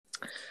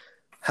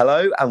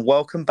Hello and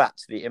welcome back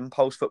to the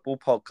Impulse Football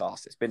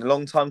Podcast. It's been a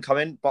long time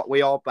coming, but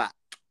we are back.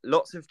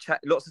 Lots of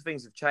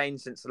things have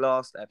changed since the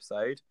last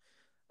episode.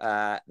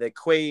 The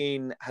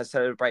Queen has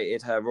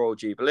celebrated her Royal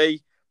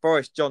Jubilee.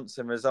 Boris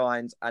Johnson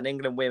resigned, and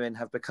England women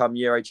have become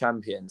Euro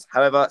champions.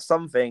 However,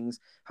 some things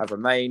have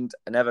remained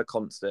an ever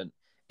constant.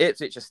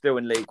 Ipswich are still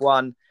in League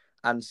One,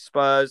 and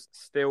Spurs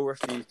still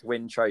refuse to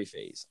win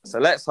trophies. So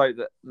let's hope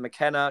that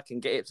McKenna can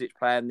get Ipswich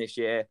playing this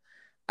year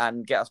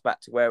and get us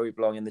back to where we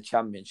belong in the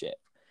Championship.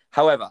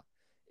 However,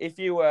 if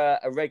you were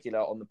a regular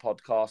on the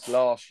podcast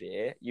last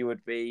year, you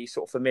would be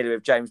sort of familiar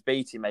with James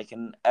Beattie making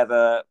an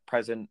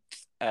ever-present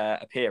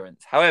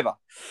appearance. However,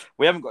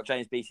 we haven't got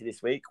James Beattie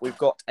this week. We've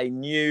got a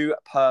new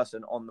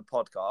person on the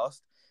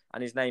podcast,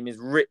 and his name is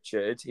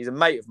Richard. He's a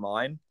mate of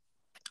mine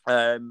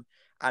and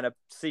a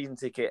season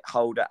ticket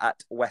holder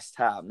at West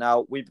Ham.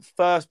 Now, we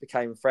first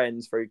became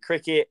friends through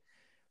cricket,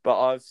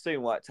 but I've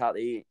soon worked out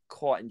that he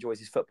quite enjoys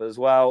his football as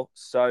well.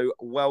 So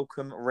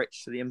welcome,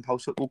 Rich, to the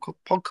Impulse Football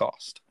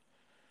Podcast.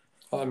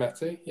 Hi,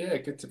 Matty. Yeah,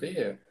 good to be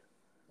here.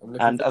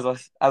 And as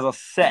I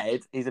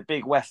said, he's a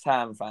big West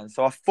Ham fan.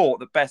 So I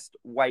thought the best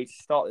way to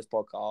start this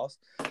podcast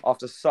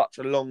after such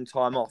a long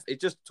time off is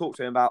just to talk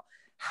to him about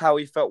how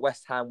he felt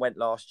West Ham went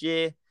last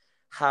year,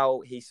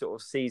 how he sort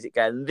of sees it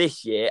going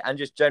this year, and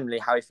just generally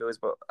how he feels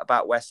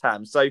about West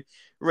Ham. So,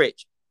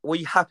 Rich, were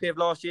you happy with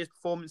last year's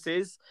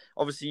performances?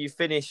 Obviously, you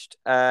finished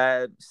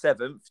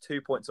 7th,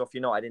 2 points off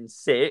United in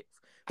 6th,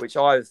 which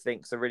I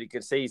think is a really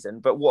good season.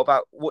 But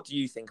what do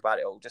you think about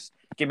it all? Just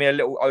give me a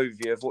little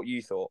overview of what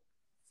you thought.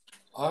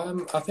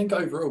 I think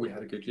overall we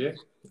had a good year.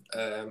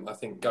 I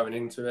think going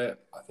into it,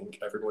 I think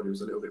everybody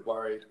was a little bit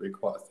worried. We were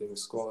quite a thin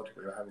squad.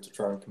 We were having to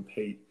try and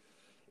compete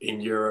in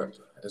Europe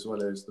as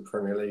well as the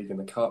Premier League and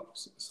the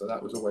Cups. So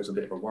that was always a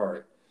bit of a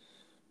worry.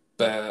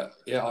 But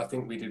yeah, I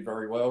think we did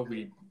very well.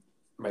 We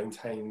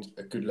maintained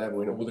a good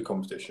level in all the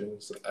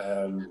competitions.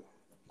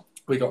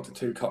 We got to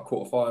 2 cup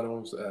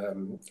quarterfinals,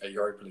 a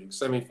Europa League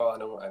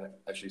semi-final, and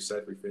as you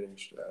said, we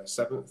finished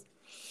 7th.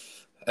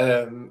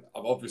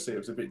 Obviously, it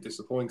was a bit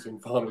disappointing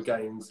final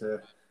game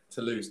to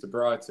lose to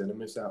Brighton and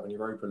miss out on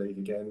Europa League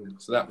again.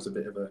 So that was a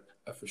bit of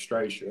a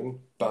frustration.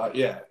 But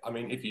yeah, I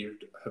mean, if you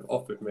have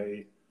offered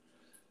me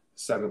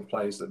 7th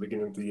place at the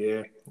beginning of the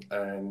year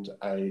and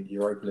a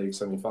Europa League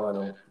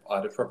semi-final,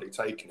 I'd have probably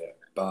taken it.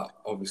 But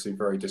obviously,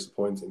 very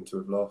disappointing to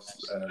have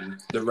lost.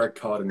 The red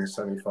card in the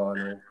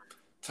semi-final,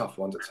 tough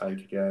one to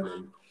take again.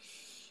 And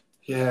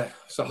yeah,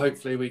 so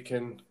hopefully we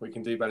can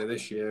do better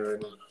this year.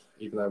 And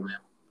even though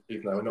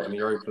we're not in the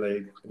Europa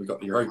League, we've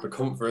got the Europa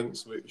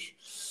Conference, which,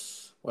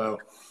 well,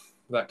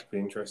 that could be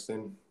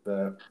interesting.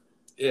 But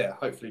yeah,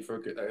 hopefully for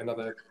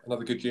another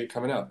good year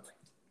coming up.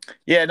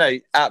 Yeah, no,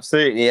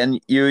 absolutely.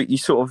 And you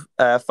sort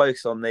of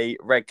focus on the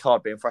red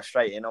card being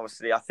frustrating.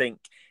 Obviously, I think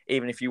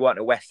even if you weren't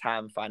a West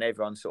Ham fan,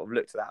 everyone sort of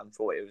looked at that and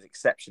thought it was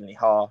exceptionally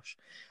harsh.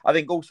 I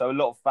think also a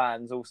lot of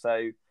fans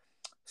also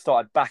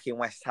started backing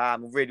West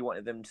Ham and really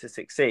wanted them to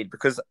succeed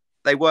because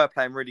they were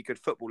playing really good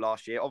football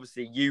last year.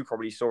 Obviously, you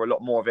probably saw a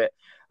lot more of it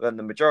than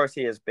the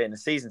majority has been a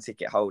season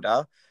ticket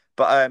holder.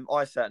 But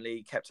I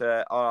certainly kept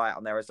an eye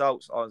on their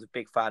results. I was a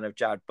big fan of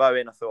Jared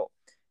Bowen. I thought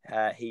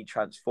he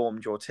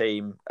transformed your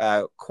team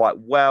quite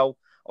well.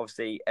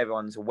 Obviously,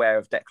 everyone's aware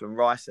of Declan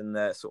Rice and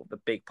the sort of the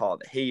big part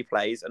that he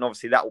plays. And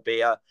obviously, that will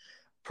be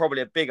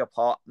probably a bigger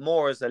part,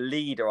 more as a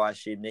leader, I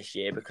assume, this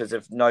year because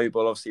of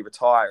Noble obviously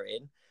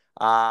retiring.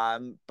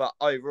 But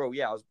overall,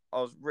 yeah,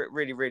 I was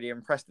really, really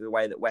impressed with the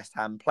way that West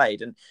Ham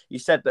played. And you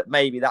said that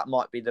maybe that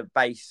might be the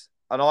base,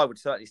 and I would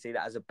certainly see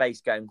that as a base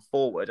going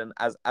forward. And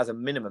as a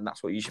minimum,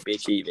 that's what you should be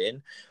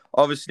achieving.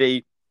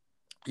 Obviously,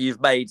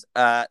 you've made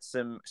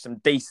some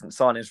decent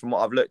signings from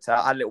what I've looked at.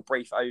 I had a little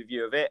brief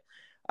overview of it.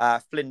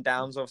 Flynn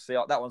Downs, obviously,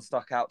 that one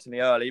stuck out to me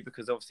early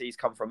because obviously he's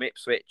come from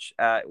Ipswich.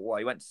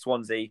 He went to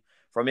Swansea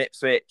from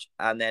Ipswich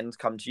and then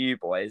come to you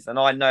boys. And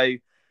I know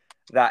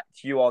that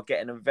you are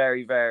getting a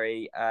very,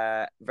 very,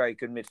 very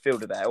good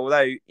midfielder there.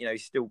 Although,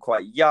 he's still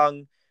quite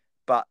young,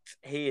 but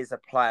he is a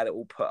player that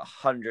will put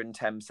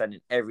 110% in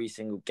every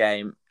single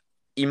game.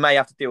 You may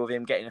have to deal with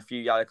him getting a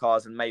few yellow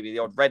cards and maybe the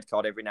odd red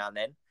card every now and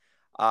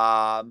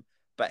then.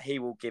 But he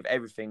will give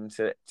everything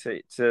to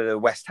the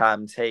West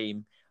Ham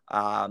team.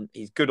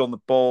 He's good on the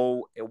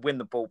ball. He'll win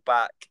the ball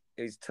back.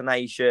 He's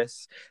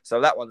tenacious.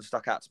 So that one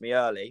stuck out to me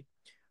early.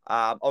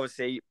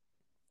 Obviously,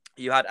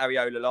 you had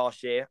Areola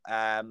last year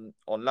on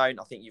loan.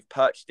 I think you've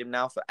purchased him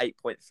now for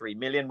 8.3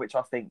 million, which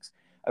I think's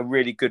a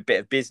really good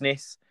bit of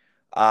business.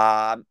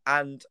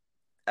 And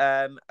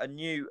a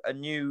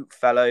new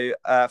fellow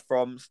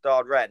from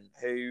Stade Rennes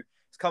who's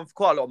come for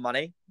quite a lot of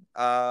money.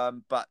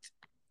 But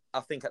I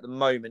think at the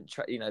moment,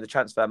 the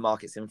transfer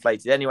market's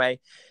inflated anyway.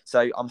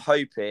 So I'm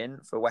hoping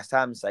for West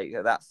Ham's sake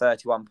that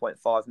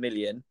 31.5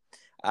 million,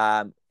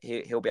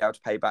 he'll be able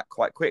to pay back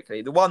quite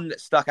quickly. The one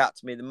that stuck out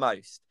to me the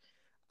most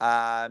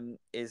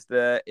is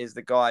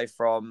the guy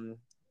from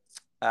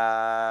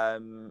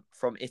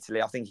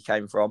Italy. I think he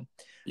came from.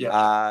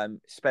 Yeah.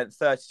 Spent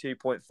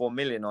 32.4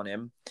 million on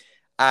him,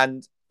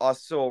 and I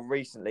saw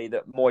recently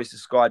that Moyes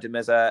described him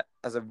as a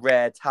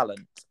rare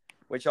talent.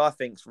 which I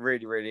think is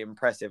really, really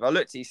impressive. I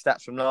looked at his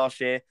stats from last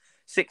year,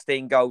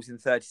 16 goals in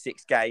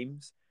 36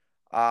 games,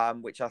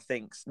 which I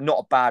think's not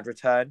a bad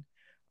return.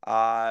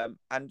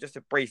 And just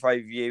a brief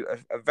overview,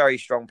 a very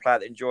strong player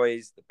that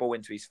enjoys the ball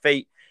into his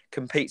feet,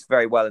 competes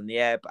very well in the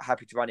air, but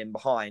happy to run in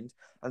behind,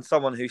 and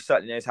someone who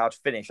certainly knows how to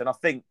finish. And I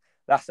think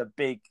that's a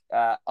big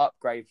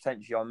upgrade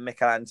potentially on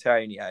Michail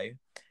Antonio.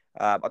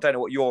 I don't know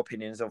what your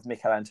opinions of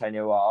Michail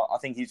Antonio are. I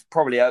think he's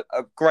probably a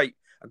great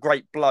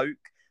bloke,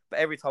 but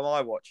every time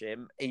I watch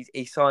him,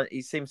 he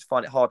seems to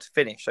find it hard to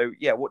finish. So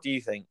yeah, what do you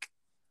think?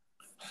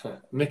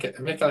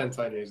 Michail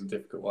Antonio is a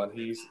difficult one.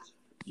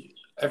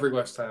 Every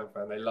West Ham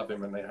fan, they love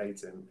him and they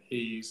hate him.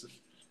 He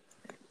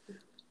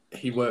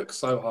works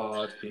so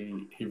hard.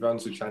 He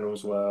runs the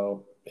channels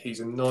well.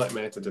 He's a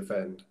nightmare to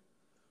defend,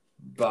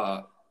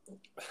 but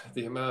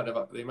the amount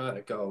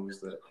of goals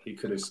that he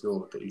could have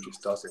scored that he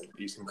just doesn't,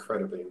 he's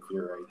incredibly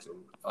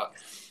infuriating.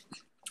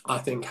 I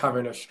think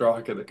having a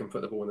striker that can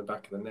put the ball in the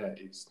back of the net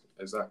is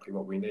exactly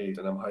what we need,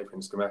 and I'm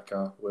hoping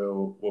Scamacca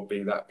will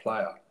be that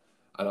player.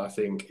 And I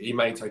think he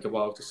may take a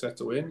while to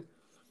settle in,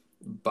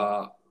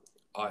 but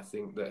I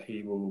think that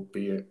he will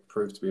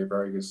prove to be a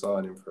very good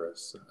signing for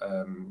us.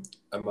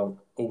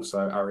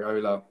 Also,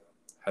 Areola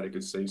had a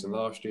good season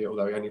last year,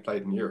 although he only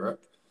played in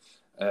Europe.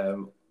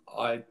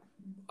 I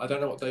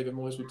don't know what David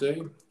Moyes will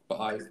do, but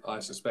I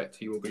suspect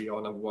he will be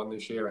our number one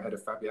this year ahead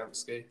of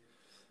Fabianski.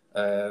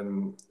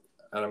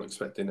 And I'm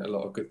expecting a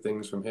lot of good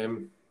things from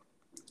him.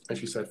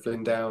 As you said,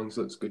 Flynn Downs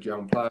looks a good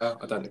young player.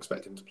 I don't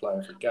expect him to play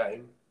every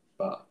game,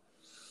 but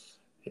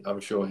I'm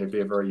sure he'll be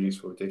a very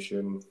useful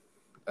addition.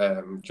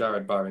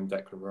 Jared Bowen and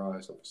Declan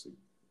Rice, obviously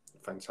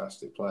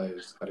fantastic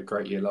players, had a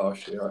great year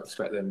last year. I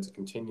expect them to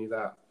continue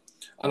that.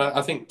 And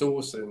I think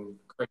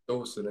Craig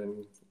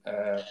Dawson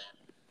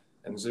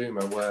and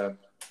Zuma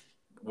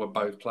were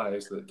both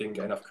players that didn't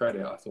get enough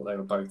credit. I thought they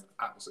were both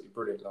absolutely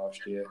brilliant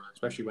last year,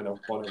 especially when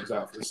Bonner was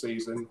out for the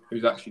season,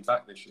 who's actually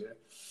back this year,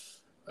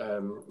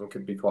 and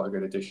could be quite a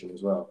good addition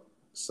as well.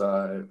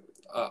 So,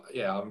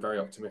 I'm very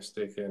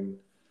optimistic, and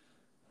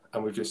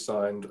we've just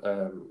signed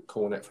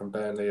Cornet from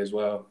Burnley as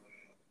well.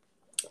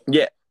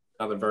 Yeah.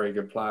 Another very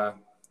good player.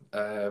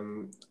 I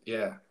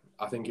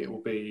think it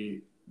will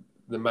be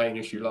the main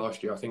issue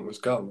last year, I think, was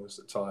goals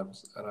at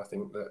times, and I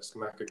think that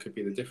Scamacca could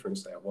be the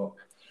difference there. Well,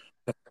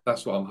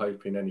 that's what I'm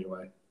hoping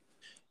anyway.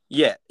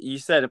 Yeah, you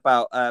said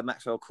about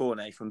Maxwell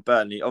Cornet from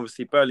Burnley.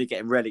 Obviously, Burnley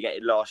getting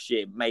relegated last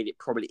year made it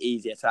probably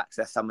easier to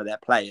access some of their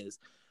players.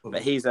 Mm-hmm.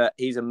 But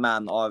he's a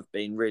man that I've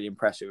been really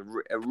impressed with.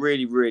 A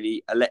really,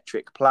 really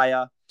electric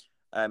player.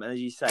 And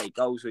as you say,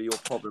 goals were your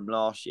problem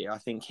last year. I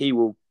think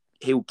he'll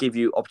give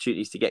you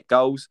opportunities to get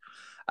goals.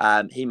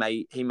 He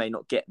may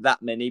not get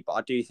that many, but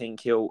I do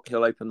think he'll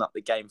open up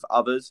the game for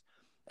others.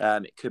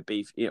 It could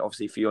be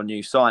obviously for your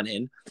new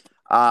signing.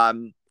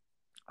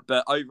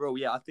 But overall,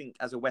 I think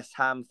as a West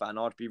Ham fan,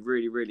 I'd be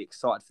really, really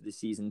excited for the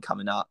season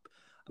coming up.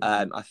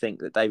 I think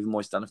that David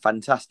Moyes done a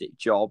fantastic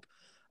job.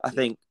 I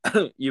think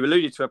you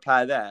alluded to a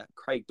player there,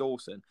 Craig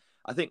Dawson.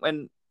 I think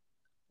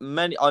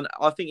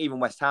I think even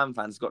West Ham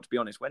fans got to be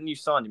honest. When you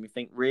signed him, you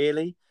think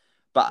really,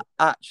 but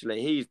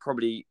actually, he's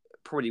probably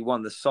one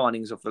of the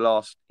signings of the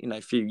last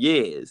few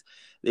years.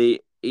 He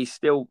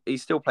still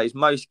plays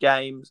most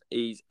games.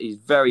 He's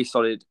very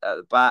solid at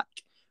the back.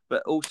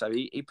 But also,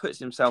 he puts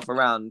himself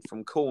around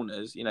from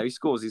corners. He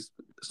scores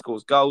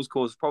goals,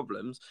 causes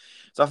problems.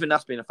 So I think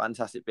that's been a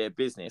fantastic bit of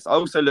business. I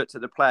also looked at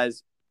the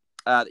players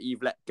that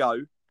you've let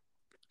go.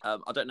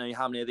 I don't know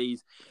how many of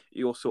these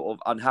you're sort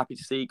of unhappy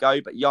to see go,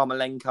 but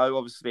Yarmolenko,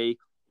 obviously,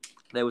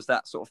 there was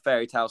that sort of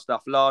fairy tale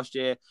stuff last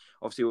year,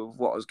 obviously with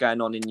what was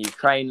going on in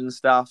Ukraine and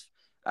stuff.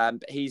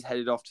 But he's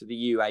headed off to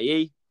the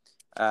UAE.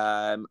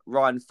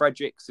 Ryan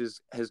Fredericks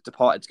has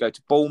departed to go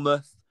to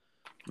Bournemouth.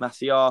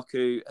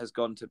 Masiaku has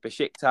gone to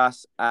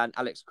Besiktas, and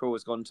Alex Krul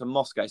has gone to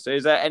Moscow. So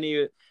is there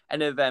any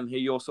of them who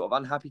you're sort of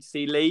unhappy to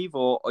see leave,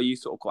 or are you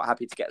sort of quite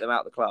happy to get them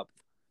out of the club?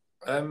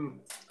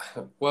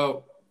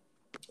 Well,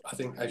 I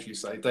think, as you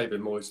say, David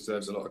Moyes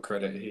deserves a lot of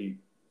credit.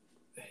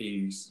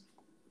 He's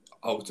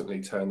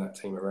ultimately turned that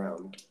team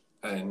around,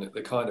 and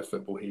the kind of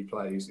football he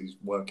plays is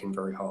working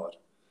very hard.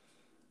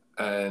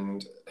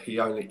 And his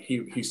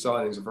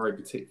signings are very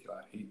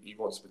particular. He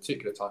wants a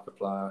particular type of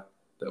player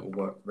that will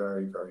work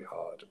very, very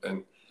hard.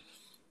 And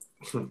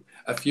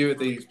a few of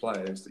these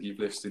players that you've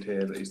listed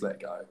here that he's let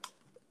go,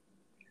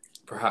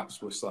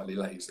 perhaps were slightly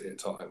lazy at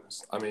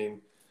times. I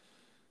mean,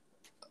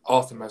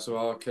 Arthur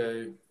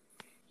Masuaku,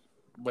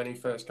 when he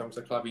first comes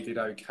to the club, he did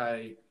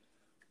okay,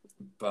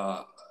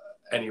 but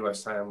any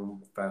West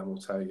Ham fan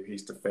will tell you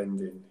he's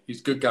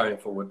good going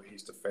forward, but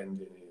his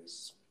defending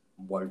is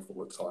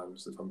woeful at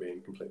times, if I'm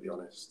being completely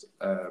honest.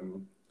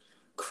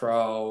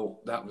 Krul,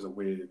 that was a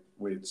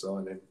weird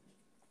signing.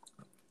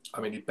 I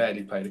mean, he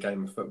barely played a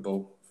game of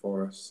football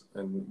for us,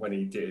 and when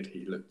he did,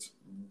 he looked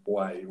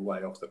way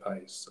off the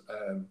pace.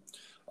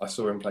 I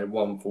saw him play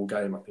one full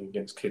game, I think,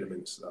 against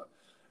Kidderminster,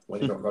 when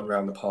he got run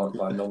around the park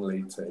by a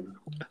non-league team,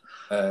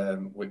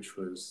 which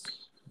was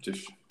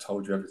just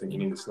told you everything you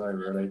needed to know,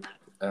 really.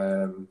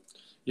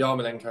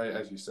 Yarmolenko,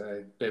 as you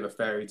say, bit of a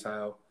fairy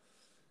tale.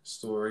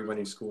 story when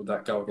he scored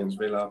that goal against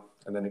Villa,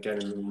 and then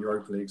again in the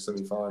Europa League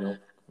semi-final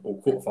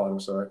or quarter-final.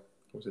 Sorry, or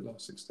was it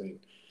last 16?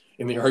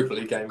 In the Europa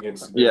League game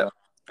against Villa,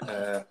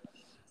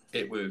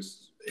 it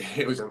was.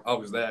 I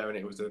was there, and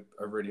it was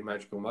a really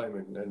magical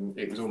moment, and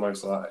it was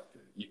almost like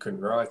you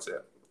couldn't write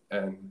it.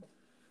 And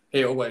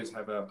he always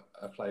have a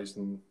place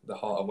in the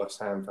heart of West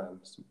Ham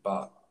fans,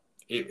 but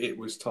it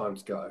was time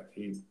to go.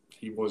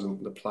 He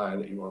wasn't the player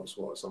that he once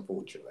was,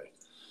 unfortunately.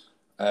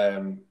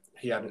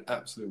 He had an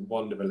absolute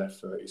wonder of a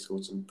left foot. He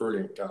scored some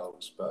brilliant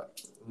goals,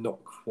 but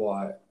not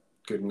quite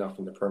good enough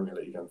in the Premier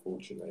League,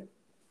 unfortunately.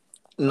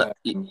 No,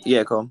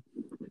 yeah, go on.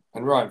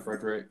 And Ryan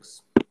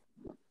Fredericks,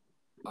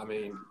 I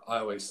mean, I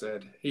always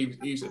said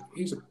he's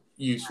a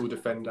useful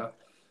defender.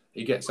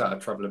 He gets out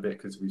of trouble a bit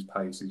because of his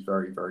pace. He's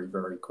very, very,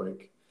 very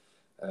quick.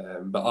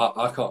 But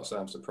I can't say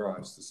I'm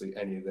surprised to see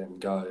any of them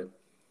go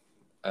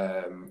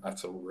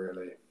at all,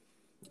 really.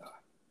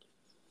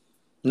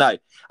 No,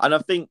 and I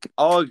think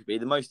arguably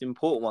the most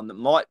important one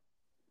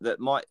that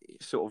might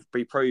sort of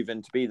be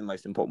proven to be the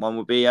most important one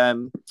would be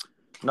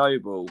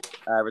Noble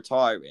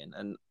retiring.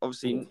 And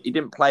obviously he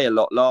didn't play a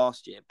lot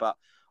last year, but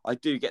I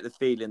do get the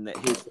feeling that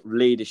his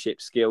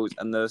leadership skills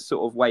and the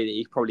sort of way that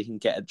he probably can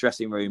get a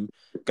dressing room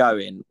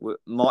going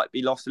might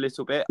be lost a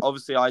little bit.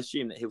 Obviously, I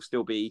assume that he'll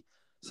still be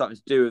something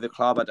to do with the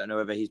club. I don't know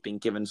whether he's been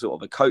given sort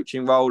of a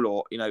coaching role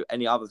or,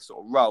 any other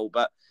sort of role,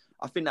 but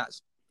I think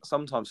that's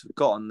sometimes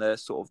forgotten, the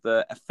sort of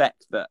the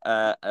effect that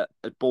a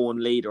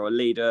born leader or a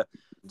leader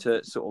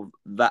to sort of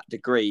that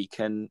degree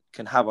can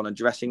have on a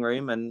dressing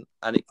room, and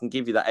it can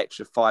give you that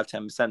extra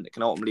 5-10% that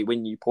can ultimately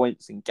win you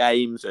points in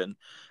games, and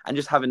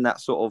just having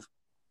that sort of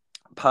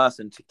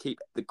person to keep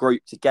the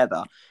group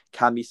together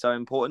can be so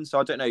important. So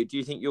I don't know, do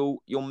you think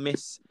you'll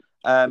miss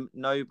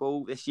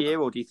Noble this year,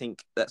 or do you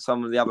think that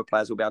some of the other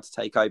players will be able to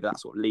take over that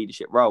sort of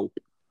leadership role?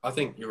 I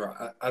think you're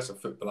right. As a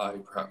footballer,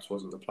 he perhaps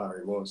wasn't the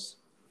player he was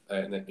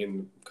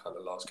in kind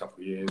of the last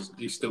couple of years.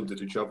 He still did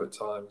a job at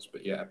times,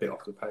 but yeah, a bit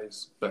off the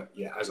pace. But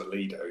yeah, as a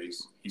leader,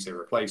 he's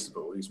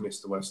irreplaceable. He's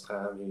Mr. West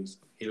Ham.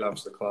 He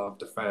loves the club.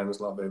 The fans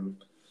love him.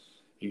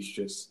 You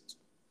just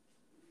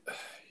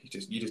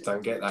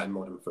don't get that in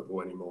modern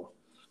football anymore.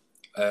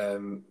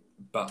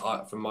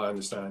 But from my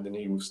understanding,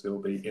 he will still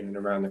be in and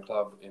around the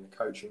club in a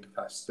coaching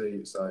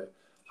capacity. So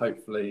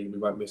hopefully we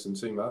won't miss him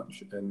too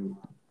much. And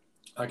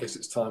I guess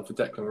it's time for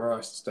Declan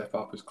Rice to step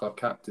up as club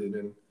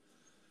captain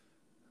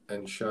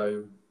and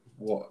show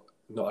what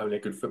not only a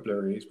good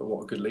footballer he is, but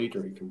what a good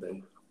leader he can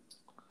be.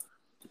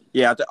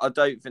 Yeah, I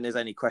don't think there's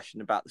any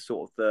question about the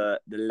sort of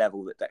the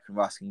level that Declan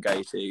Rice can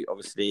go to.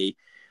 Obviously,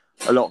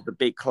 a lot of the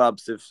big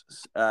clubs have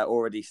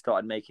already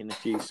started making a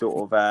few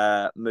sort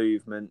of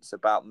movements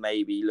about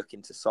maybe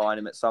looking to sign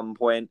him at some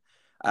point.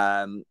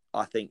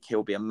 I think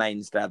he'll be a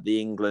mainstay of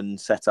the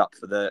England setup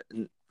for the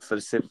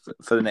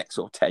next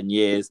sort of 10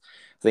 years.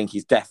 I think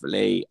he's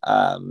definitely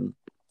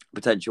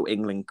potential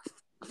England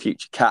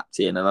future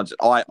captain, and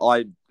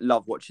I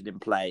love watching him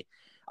play.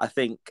 I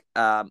think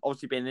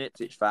obviously being an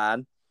Ipswich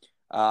fan,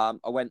 I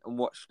went and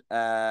watched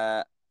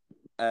a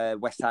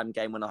West Ham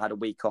game when I had a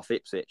week off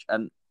Ipswich,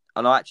 and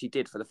I actually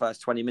did for the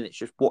first 20 minutes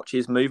just watch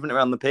his movement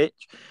around the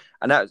pitch,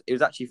 and it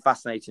was actually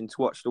fascinating to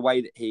watch the way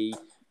that he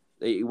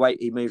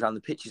moves around the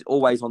pitch. He's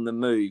always on the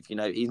move.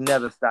 He's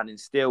never standing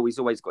still. He's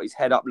always got his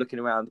head up, looking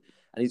around,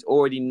 and he's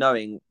already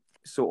knowing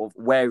sort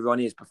of where everyone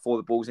is before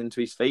the ball's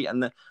into his feet,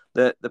 and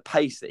the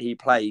pace that he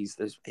plays,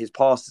 his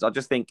passes. I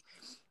just think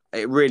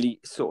it really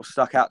sort of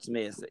stuck out to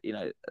me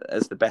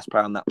as the best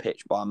player on that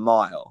pitch by a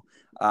mile,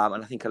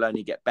 and I think he'll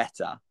only get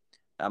better.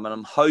 And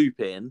I'm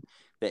hoping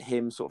that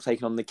him sort of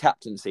taking on the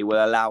captaincy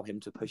will allow him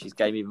to push his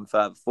game even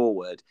further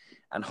forward,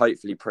 and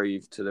hopefully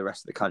prove to the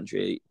rest of the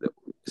country that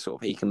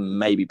sort of he can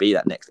maybe be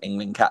that next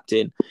England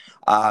captain.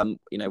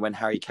 When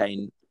Harry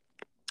Kane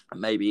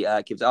maybe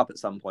gives it up at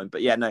some point.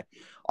 But yeah, no,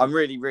 I'm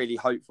really, really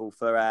hopeful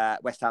for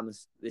West Ham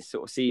this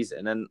sort of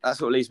season. And that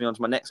sort of leads me on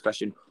to my next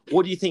question.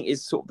 What do you think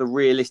is sort of the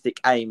realistic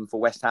aim for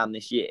West Ham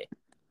this year?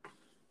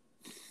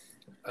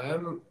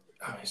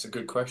 It's a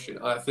good question.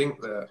 I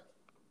think that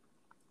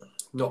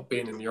not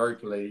being in the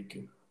Europa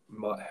League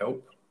might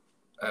help.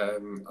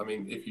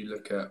 If you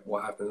look at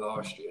what happened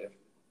last year,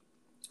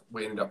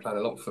 we ended up playing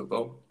a lot of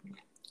football,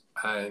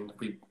 and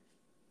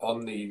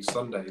on the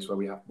Sundays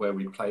where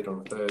we played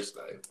on a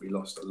Thursday, we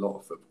lost a lot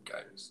of football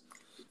games.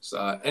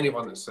 So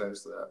anyone that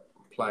says that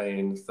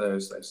playing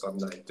Thursday,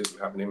 Sunday doesn't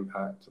have an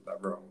impact, they're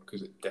wrong,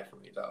 because it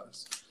definitely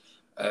does.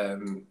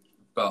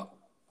 But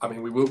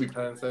we will be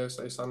playing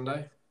Thursday,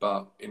 Sunday,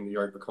 but in the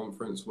Europa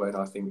Conference, when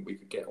I think we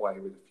could get away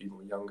with a few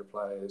more younger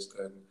players,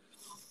 and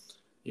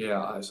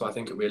so I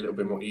think it'll be a little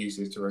bit more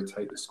easier to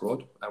rotate the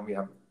squad, and we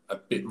have a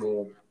bit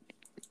of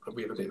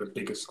a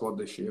bigger squad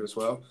this year as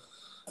well.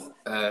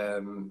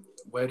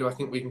 Where do I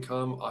think we can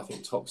come? I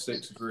think top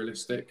 6 is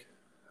realistic.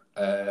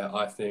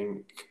 I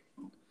think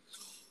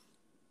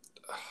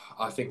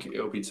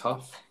it'll be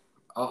tough.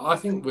 I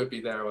think we'll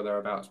be there or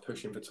thereabouts,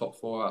 pushing for top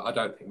 4. I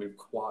don't think we've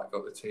quite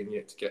got the team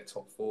yet to get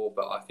top 4,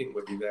 but I think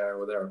we'll be there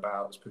or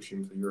thereabouts,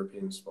 pushing for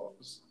European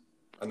spots.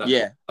 And that's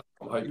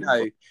what I'm hoping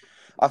for.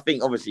 I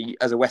think obviously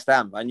as a West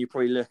Ham fan, you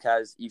probably look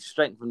as you've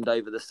strengthened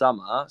over the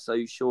summer.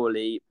 So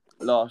surely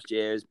last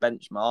year's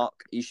benchmark,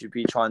 you should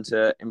be trying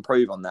to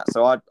improve on that.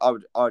 So I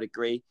would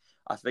agree.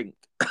 I think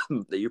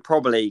that you're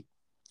probably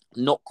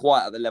not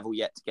quite at the level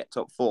yet to get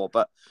top four,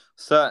 but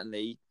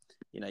certainly,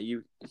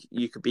 you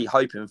could be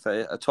hoping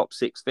for a top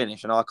six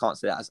finish, and I can't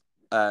see that as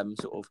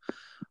sort of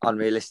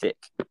unrealistic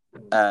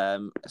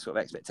sort of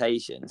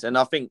expectations. And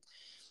I think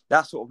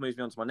that sort of moves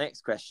me on to my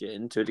next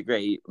question to a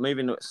degree,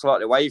 moving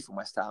slightly away from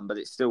West Ham, but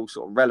it's still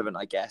sort of relevant,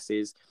 I guess,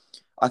 is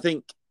I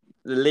think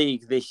the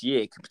league this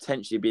year could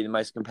potentially be the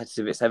most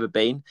competitive it's ever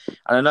been.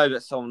 And I know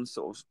that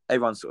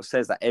everyone sort of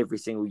says that every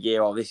single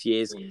year, this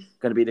year's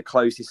going to be the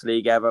closest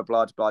league ever,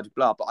 blah, blah, blah,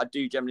 blah. But I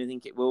do generally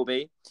think it will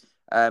be.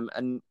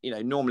 And,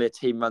 normally a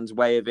team runs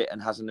away with it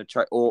and has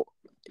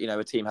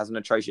a team has an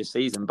atrocious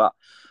season, but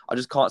I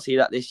just can't see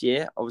that this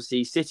year.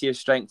 Obviously, City have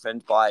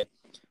strengthened by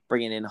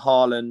bringing in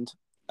Haaland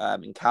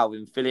and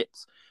Calvin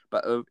Phillips,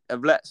 but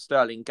have let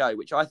Sterling go,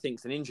 which I think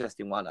is an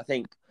interesting one. I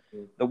think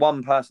the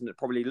one person that's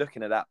probably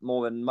looking at that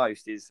more than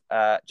most is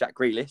Jack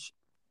Grealish,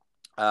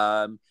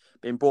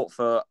 being bought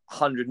for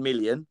 100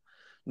 million,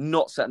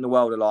 not setting the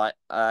world alight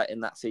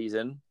in that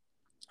season,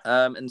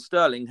 and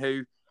Sterling,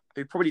 who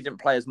probably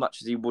didn't play as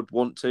much as he would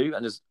want to,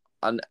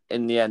 and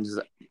in the end has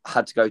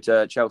had to go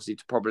to Chelsea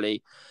to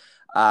probably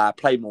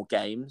play more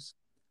games.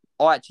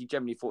 I actually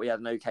generally thought he had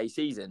an okay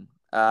season.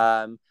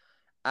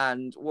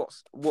 And what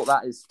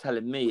that is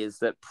telling me is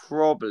that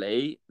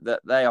probably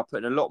that they are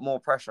putting a lot more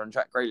pressure on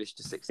Jack Grealish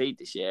to succeed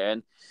this year,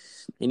 and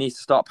he needs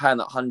to start paying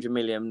that 100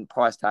 million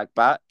price tag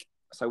back.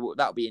 So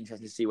that'll be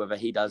interesting to see whether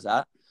he does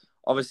that.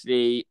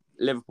 Obviously,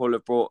 Liverpool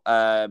have brought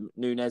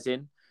Nunez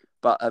in,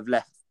 but have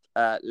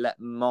let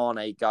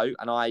Mane go,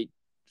 and I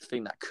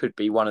think that could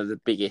be one of the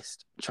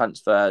biggest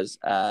transfers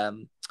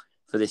for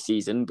this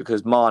season,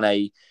 because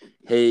Mane,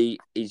 he's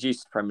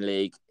used to the Premier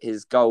League.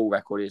 His goal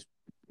record is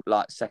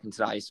like second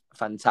to none. He's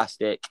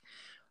fantastic.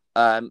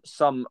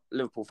 Some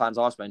Liverpool fans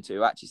I've spoken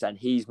to are actually saying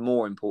he's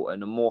more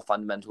important and more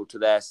fundamental to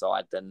their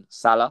side than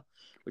Salah,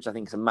 which I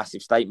think is a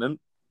massive statement.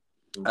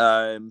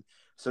 So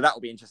that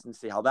will be interesting to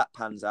see how that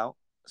pans out.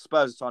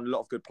 Spurs have signed a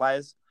lot of good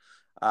players.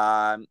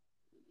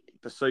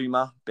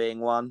 Basuma being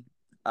one.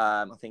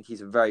 I think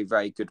he's a very,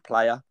 very good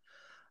player.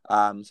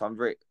 So I'm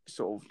very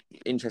sort of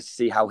interested to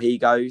see how he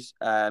goes.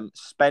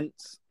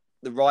 Spence,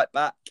 the right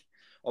back,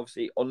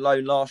 obviously on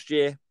loan last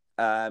year,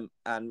 and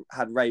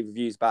had rave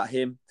reviews about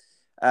him.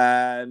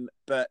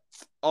 But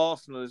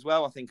Arsenal as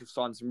well, I think, have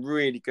signed some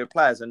really good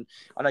players. And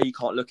I know you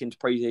can't look into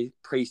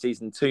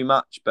pre-season too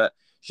much, but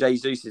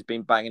Jesus has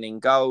been banging in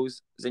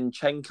goals.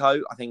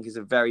 Zinchenko, I think, is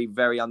a very,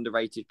 very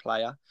underrated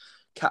player.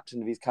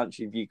 Captain of his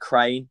country of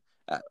Ukraine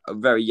at a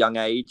very young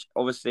age.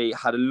 Obviously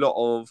had a lot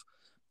of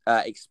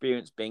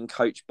experience being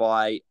coached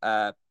by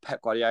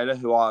Pep Guardiola,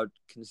 who I would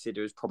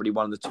consider as probably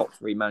one of the top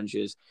three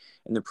managers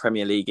in the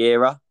Premier League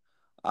era.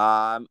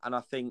 And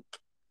I think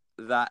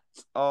that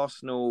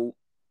Arsenal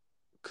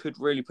could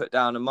really put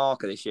down a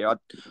marker this year.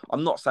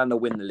 I'm not saying they'll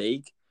win the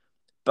league,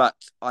 but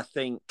I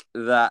think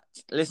that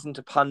listen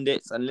to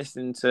pundits and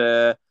listen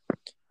to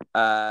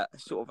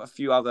sort of a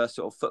few other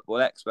sort of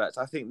football experts,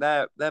 I think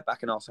they're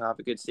backing Arsenal to have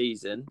a good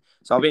season.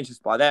 So I'll be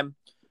interested by them.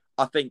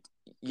 I think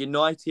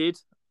United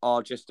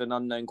are just an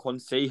unknown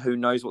quantity. Who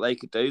knows what they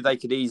could do? They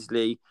could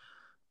easily,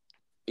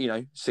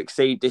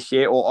 succeed this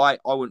year, or I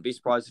wouldn't be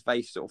surprised if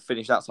they sort of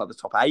finish outside the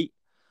top 8.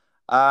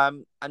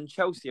 And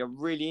Chelsea, a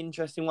really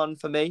interesting one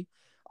for me.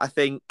 I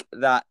think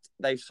that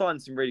they've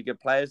signed some really good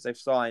players. They've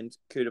signed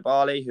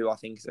Koulibaly, who I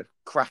think is a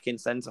cracking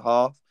centre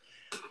half.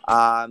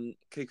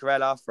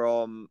 Cucurella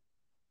from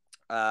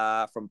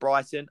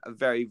Brighton, a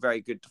very,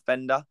 very good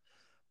defender.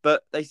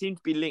 But they seem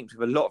to be linked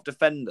with a lot of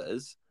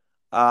defenders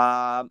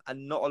and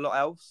not a lot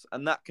else.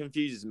 And that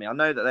confuses me. I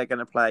know that they're going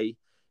to play,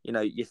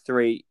 your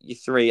three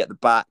at the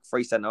back,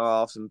 3 centre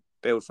halves, and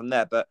build from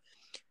there. But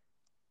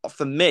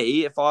for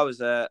me, if I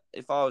was a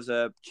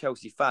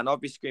Chelsea fan,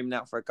 I'd be screaming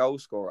out for a goal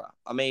scorer.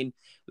 I mean,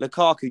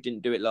 Lukaku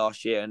didn't do it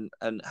last year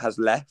and has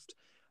left,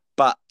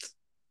 but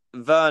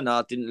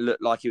Werner didn't look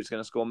like he was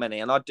going to score many.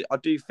 And I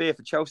do fear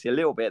for Chelsea a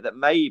little bit that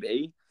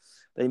maybe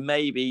they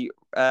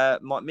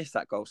might miss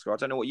that goal scorer. I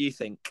don't know what you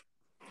think.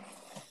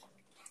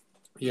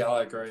 Yeah,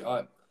 I agree.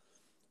 I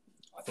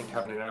think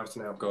having an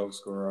out-and-out goal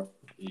scorer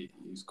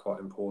is quite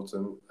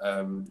important.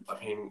 I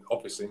mean,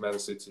 obviously, Man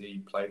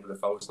City played with a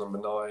false number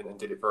 9 and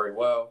did it very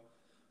well,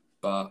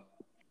 but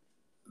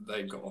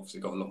they've obviously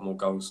got a lot more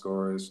goal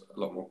scorers, a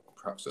lot more,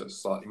 perhaps a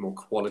slightly more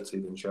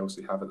quality than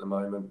Chelsea have at the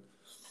moment.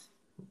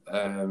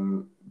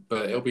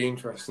 But it'll be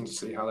interesting to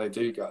see how they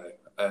do go.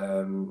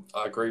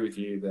 I agree with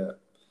you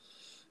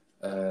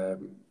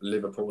that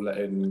Liverpool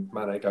letting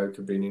Mane go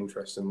could be an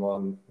interesting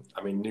one.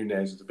 I mean,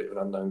 Nunez is a bit of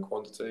an unknown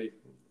quantity.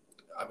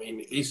 I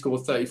mean, he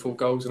scored 34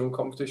 goals in all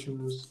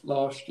competitions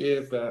last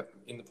year, but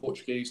in the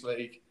Portuguese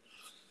league,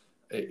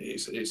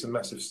 it's a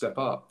massive step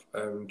up.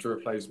 To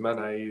replace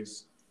Mane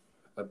is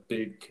a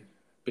big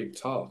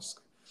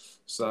task.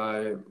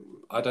 So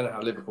I don't know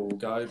how Liverpool will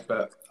go,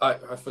 but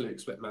I fully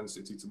expect Man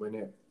City to win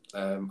it.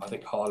 I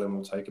think Haaland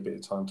will take a bit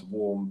of time to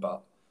warm,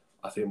 but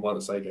I think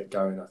once they get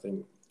going, I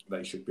think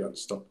they should be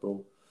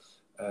unstoppable.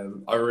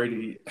 I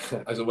really,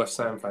 as a West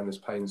Ham fan, this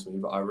pains me,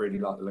 but I really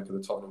like the look of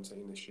the Tottenham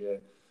team this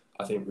year.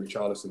 I think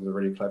Richarlison's a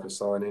really clever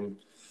signing,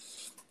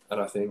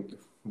 and I think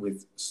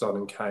with Son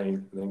and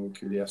Kane and then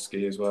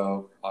Kulievski as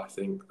well, I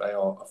think they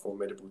are a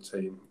formidable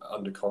team.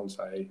 Under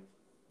Conte,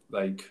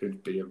 they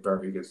could be a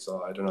very good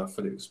side, and I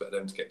fully expect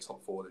them to get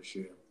top four this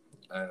year.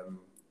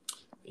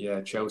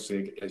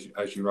 Chelsea,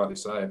 as you rightly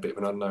say, a bit of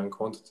an unknown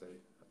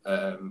quantity.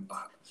 I'm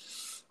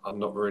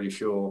not really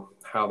sure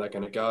how they're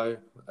going to go.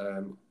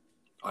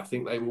 I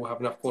think they will have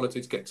enough quality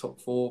to get top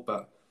four,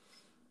 but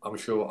I'm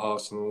sure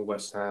Arsenal,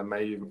 West Ham,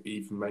 maybe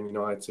even Man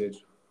United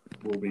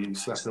will be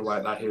snapping away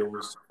at their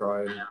heels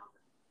to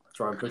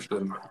try and push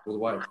them all the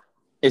way.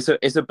 It's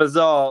a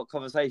bizarre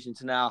conversation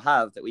to now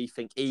have that we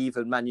think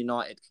even Man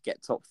United could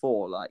get top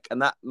four,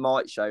 and that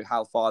might show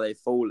how far they've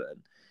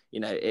fallen.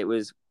 It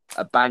was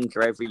a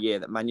banker every year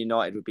that Man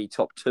United would be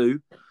top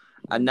two,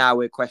 and now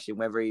we're questioning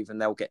whether even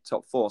they'll get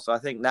top four. So I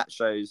think that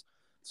shows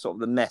sort of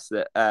the mess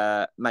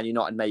that Man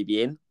United may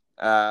be in.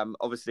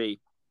 Obviously,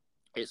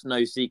 it's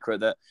no secret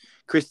that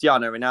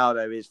Cristiano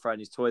Ronaldo is throwing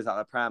his toys out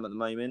of the pram at the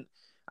moment,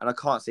 and I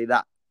can't see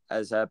that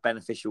as a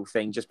beneficial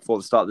thing just before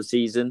the start of the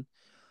season.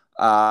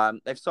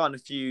 They've signed a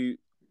few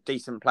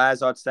decent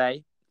players, I'd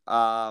say.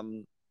 A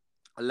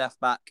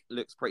left back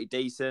looks pretty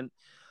decent,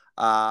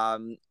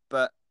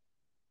 but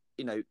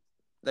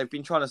they've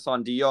been trying to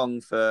sign De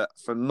Jong for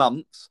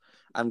months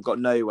and got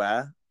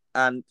nowhere.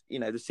 And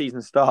the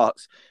season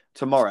starts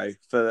tomorrow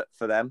for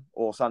them,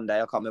 or Sunday.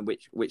 I can't remember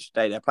which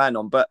day they're playing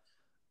on, but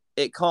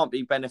it can't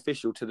be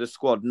beneficial to the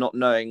squad not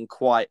knowing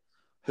quite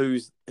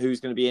who's going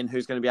to be in,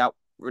 who's going to be out.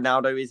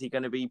 Ronaldo, is he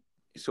going to be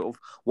sort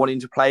of wanting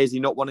to play? Is he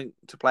not wanting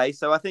to play?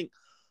 So I think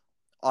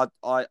I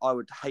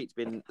would hate to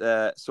be in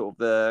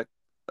the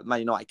Man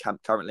United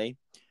camp currently.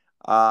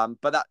 But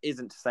that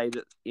isn't to say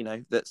that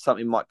that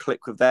something might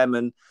click with them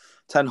and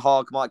Ten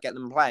Hag might get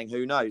them playing.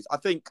 Who knows? I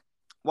think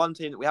one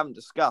team that we haven't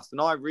discussed, and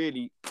I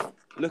really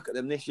look at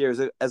them this year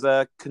as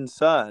a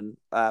concern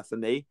for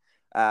me,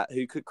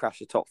 who could crash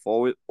the top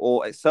four,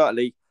 or it's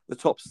certainly the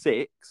top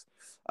six,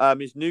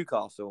 is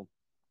Newcastle.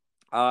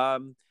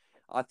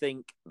 I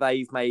think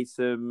they've made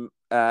some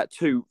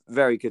two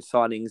very good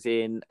signings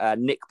in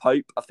Nick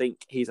Pope. I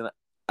think he's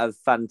a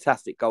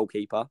fantastic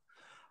goalkeeper.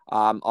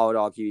 I would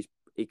argue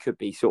he could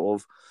be sort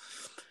of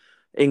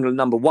England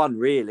number one,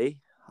 really,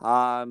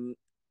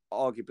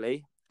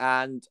 arguably.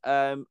 And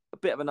a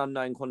bit of an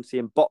unknown quantity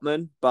in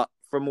Botman, but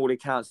from all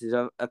accounts, he's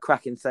a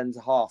cracking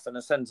centre-half, and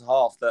a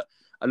centre-half that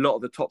a lot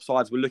of the top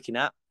sides were looking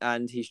at,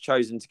 and he's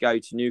chosen to go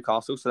to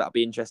Newcastle, so that'll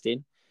be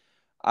interesting.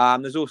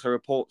 There's also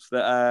reports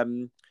that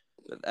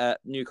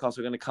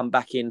Newcastle are going to come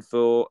back in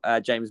for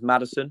James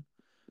Maddison,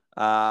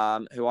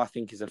 who I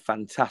think is a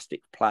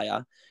fantastic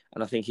player,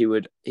 and I think he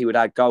would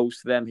add goals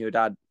to them. He would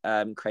add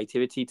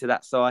creativity to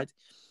that side,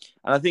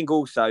 and I think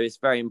also it's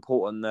very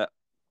important that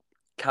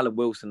Callum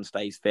Wilson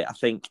stays fit. I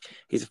think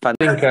he's a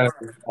fantastic.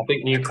 I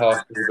think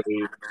Newcastle will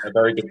be a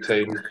very good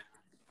team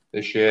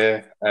this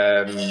year.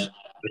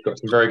 They've got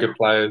some very good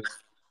players.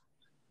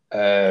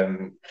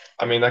 They're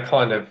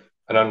kind of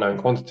an unknown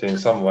quantity in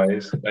some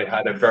ways. They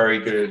had a very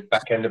good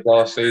back end of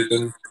last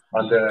season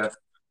under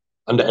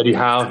Eddie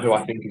Howe, who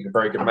I think is a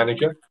very good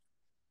manager.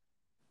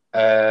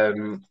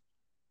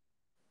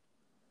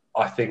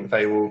 I think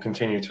they will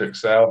continue to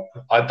excel.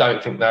 I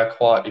don't think they're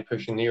quietly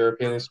pushing the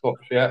European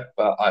spots yet,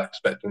 but I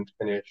expect them to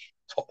finish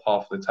top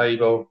half of the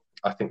table.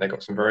 I think they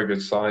got some very good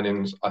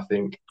signings. I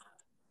think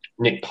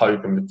Nick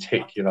Pope in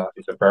particular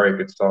is a very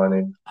good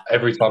signing.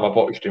 Every time I've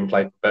watched him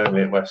play for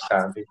Burnley at West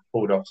Ham, he's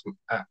pulled off some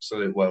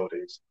absolute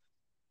worldies.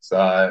 So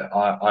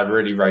I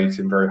really rate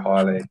him very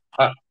highly.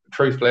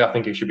 Truthfully, I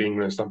think he should be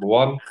England's number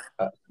one.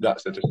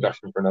 That's a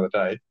discussion for another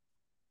day.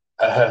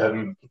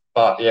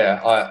 But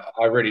yeah,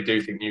 I really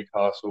do think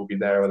Newcastle will be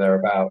there or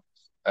thereabouts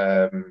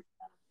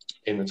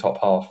in the top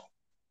half.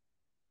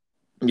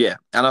 Yeah,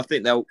 and I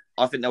think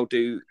they'll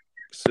do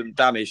some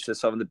damage to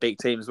some of the big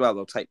teams as well.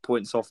 They'll take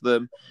points off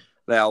them.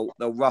 They'll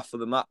ruffle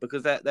them up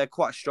because they're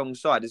quite a strong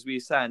side. As we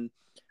were saying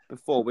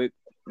before, we're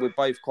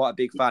both quite a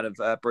big fan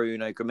of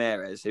Bruno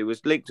Guimaraes, who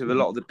was linked with a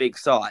lot of the big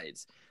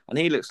sides, and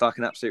he looks like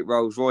an absolute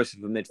Rolls Royce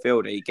of a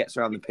midfielder. He gets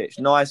around the pitch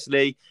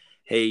nicely.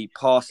 He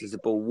passes the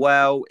ball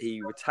well.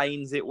 He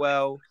retains it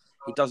well.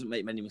 He doesn't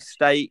make many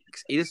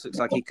mistakes. He just looks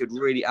like he could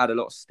really add a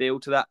lot of steel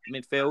to that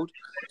midfield.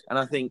 And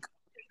I think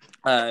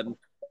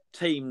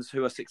teams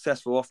who are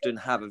successful often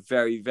have a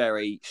very,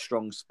 very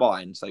strong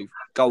spine. So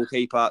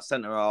goalkeeper,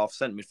 centre-half,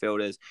 centre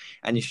midfielders,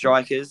 and your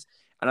strikers.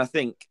 And I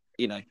think,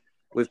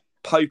 with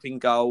Pope in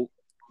goal,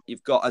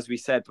 you've got, as we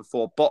said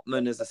before,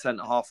 Botman as a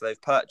centre-half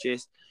they've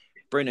purchased.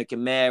 Bruno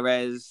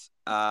Guimaraes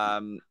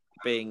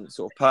being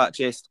sort of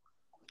purchased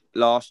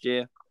last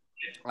year.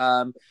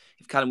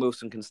 If Callum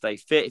Wilson can stay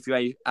fit, if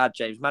you add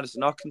James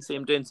Maddison, I can see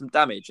him doing some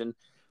damage, and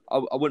I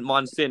wouldn't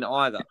mind seeing it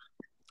either.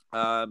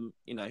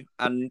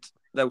 And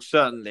they'll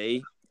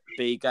certainly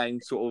be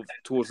going sort of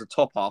towards the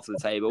top half of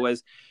the table.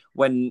 Whereas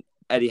when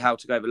Eddie Howe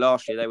took over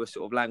last year, they were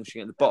sort of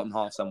languishing at the bottom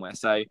half somewhere.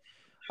 So,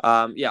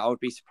 I would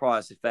be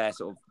surprised if they're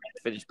sort of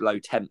finished below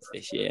 10th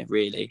this year,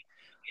 really.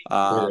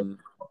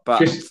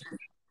 But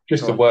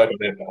just a word on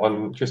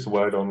it, just a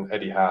word on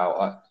Eddie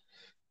Howe.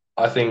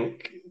 I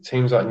think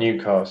teams like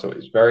Newcastle,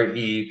 it's very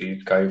easy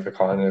to go for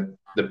kind of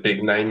the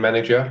big name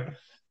manager,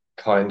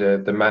 kind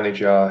of the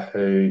manager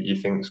who you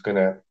think is going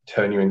to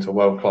turn you into a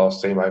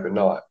world-class team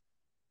overnight.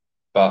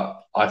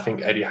 But I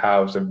think Eddie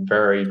Howe's a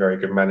very, very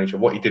good manager.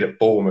 What he did at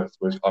Bournemouth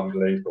was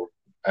unbelievable.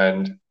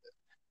 And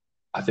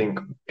I think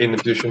in the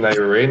position they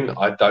were in,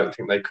 I don't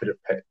think they could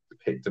have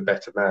picked a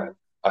better man.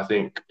 I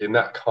think in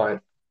that kind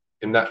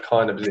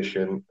of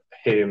position,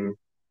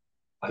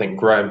 I think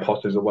Graham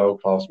Potter's a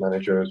world-class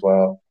manager as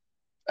well.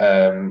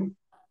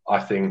 I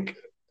think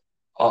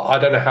I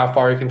don't know how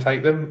far he can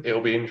take them.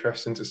 It'll be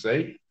interesting to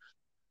see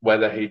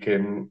whether he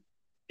can,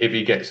 if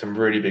he gets some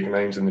really big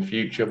names in the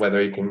future, whether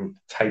he can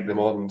take them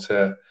on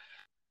to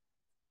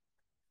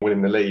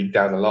winning the league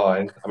down the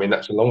line. I mean,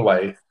 that's a long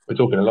way. We're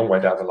talking a long way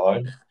down the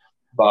line.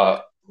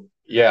 But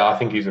yeah, I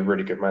think he's a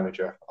really good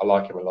manager. I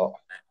like him a lot.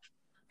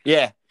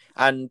 Yeah,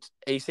 and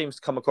he seems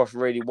to come across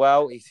really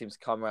well. He seems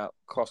to come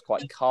across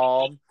quite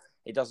calm.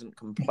 He doesn't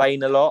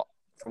complain a lot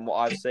from what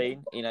I've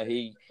seen. You know,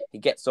 he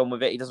gets on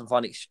with it. He doesn't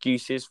find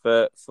excuses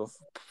for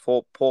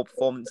poor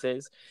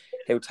performances.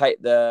 He'll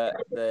take the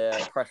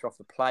pressure off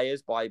the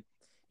players by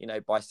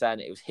saying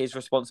it was his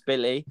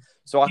responsibility.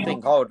 So I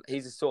think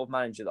he's the sort of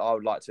manager that I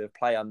would like to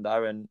play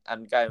under, and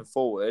going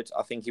forward,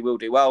 I think he will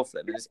do well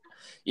for them.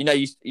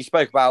 You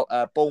spoke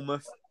about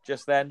Bournemouth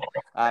just then.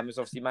 He's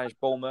obviously managed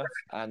Bournemouth,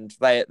 and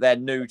they're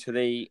new to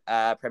the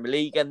Premier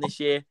League again this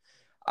year.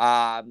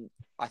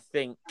 I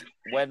think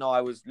when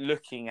I was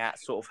looking at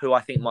sort of who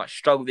I think might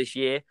struggle this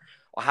year,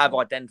 I have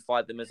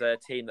identified them as a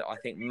team that I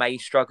think may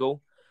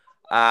struggle.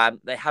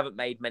 They haven't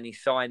made many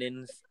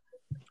signings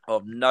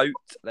of note.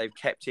 They've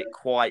kept it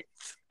quite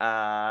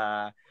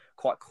quiet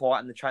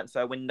in the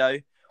transfer window.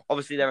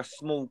 Obviously, they're a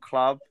small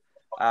club,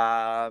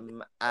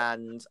 and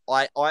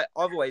I've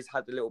always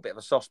had a little bit of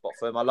a soft spot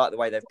for them. I like the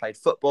way they've played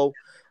football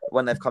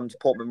when they've come to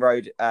Portman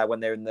Road when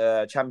they're in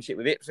the Championship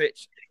with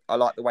Ipswich. I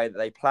like the way that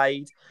they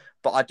played,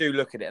 but I do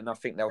look at it and I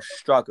think they'll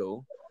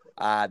struggle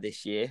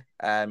this year,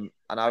 and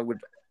I would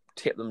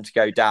tip them to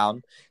go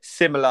down.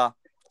 Similar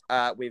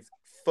with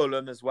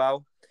Fulham as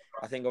well.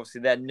 I think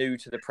obviously they're new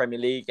to the Premier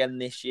League again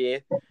this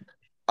year.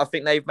 I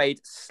think they've made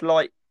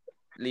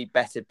slightly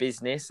better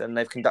business and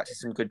they've conducted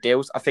some good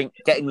deals. I think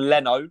getting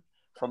Leno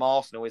from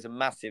Arsenal is a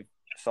massive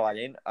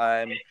signing.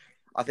 I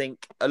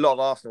think a lot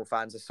of Arsenal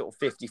fans are sort of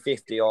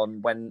 50-50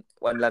 on when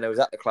Leno was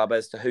at the club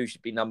as to who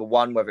should be number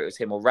one, whether it was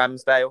him or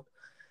Ramsdale.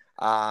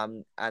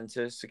 And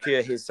to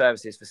secure his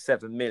services for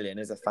 7 million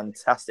is a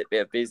fantastic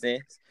bit of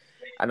business.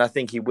 And I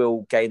think he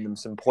will gain them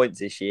some points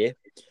this year.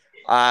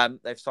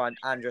 They've signed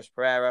Andres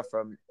Pereira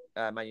from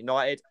Man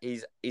United.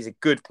 He's a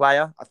good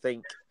player. I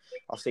think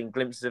I've seen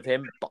glimpses of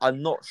him, but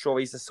I'm not sure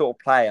he's the sort of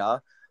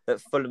player that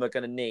Fulham are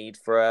going to need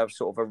for a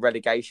sort of a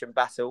relegation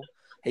battle.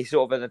 He's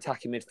sort of an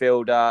attacking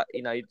midfielder.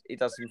 You know, he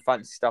does some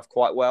fancy stuff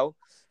quite well,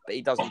 but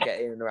he doesn't get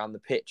in and around the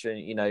pitch and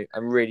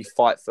and really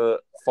fight for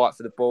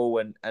the ball.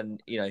 And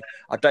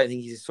I don't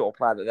think he's the sort of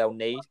player that they'll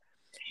need.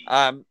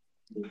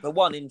 The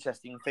one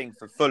interesting thing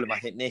for Fulham, I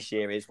think, this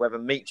year is whether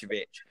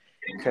Mitrovic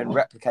can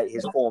replicate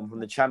his form from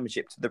the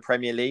Championship to the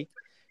Premier League.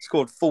 He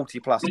scored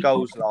 40-plus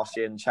goals last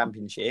year in the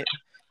Championship,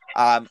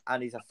 and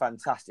he's a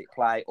fantastic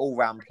player,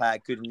 all-round player,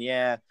 good in the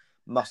air,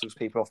 muscles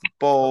people off the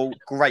ball,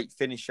 great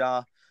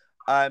finisher.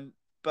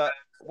 But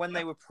when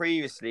they were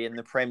previously in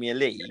the Premier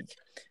League,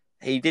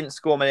 he didn't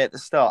score many at the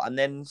start and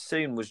then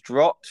soon was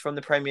dropped from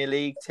the Premier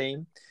League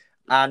team.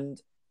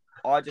 And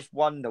I just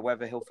wonder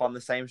whether he'll find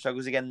the same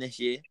struggles again this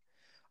year.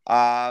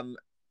 I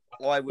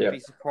would be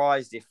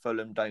surprised if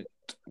Fulham don't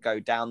go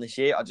down this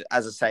year.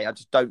 I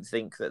just don't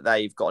think that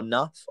they've got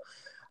enough.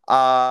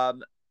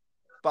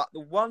 But the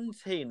one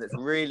team that's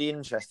really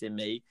interesting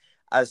me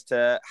as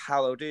to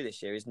how they'll do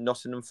this year is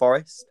Nottingham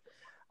Forest.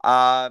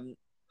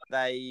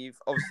 They've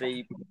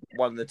obviously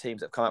one of the teams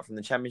that have come up from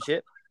the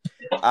Championship.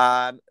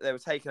 They were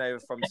taken over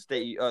from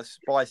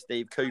by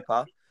Steve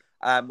Cooper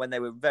when they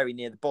were very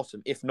near the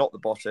bottom, if not the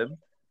bottom.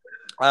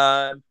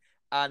 And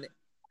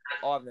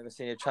I've never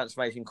seen a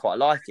transformation quite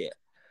like it.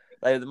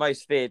 They were the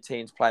most feared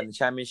team to play in the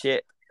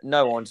Championship.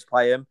 No one to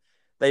play them.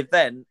 They've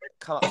then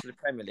come up to the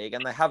Premier League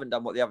and they haven't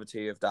done what the other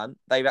two have done.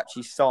 They've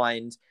actually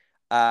signed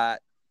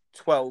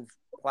 12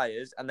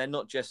 players, and they're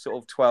not just sort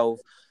of 12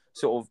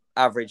 sort of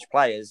average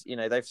players. You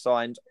know, they've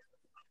signed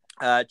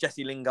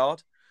Jesse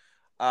Lingard,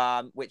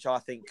 which I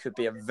think could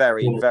be a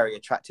very, very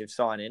attractive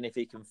signing if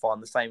he can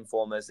find the same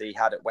form as he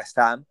had at West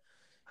Ham.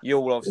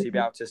 You'll obviously be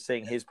able to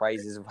sing his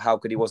praises of how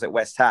good he was at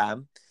West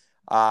Ham.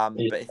 But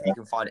if he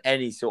can find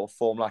any sort of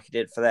form like he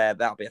did for there,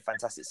 that'll be a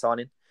fantastic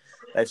signing.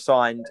 They've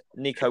signed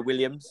Nico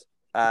Williams,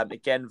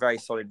 again, very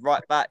solid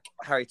right back.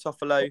 Harry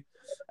Toffolo,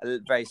 a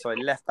very solid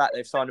left back.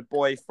 They've signed a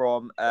boy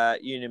from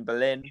Union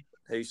Berlin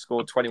who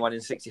scored 21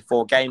 in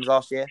 64 games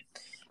last year.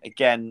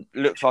 Again,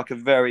 looks like a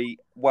very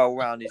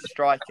well-rounded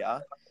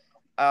striker.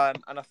 And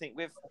I think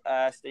with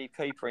Steve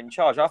Cooper in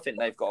charge, I think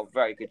they've got a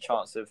very good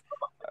chance of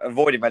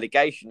avoiding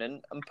relegation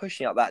and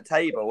pushing up that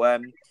table.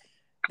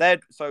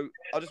 So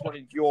I just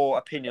wanted your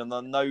opinion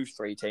on those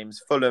three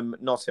teams: Fulham,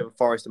 Nottingham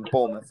Forest, and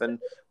Bournemouth, and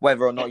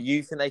whether or not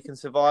you think they can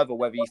survive, or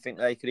whether you think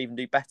they could even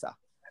do better.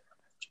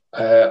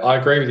 I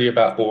agree with you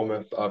about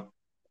Bournemouth.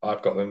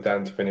 I've got them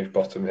down to finish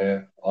bottom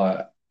here.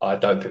 I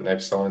don't think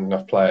they've signed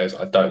enough players.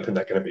 I don't think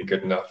they're going to be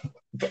good enough.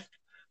 But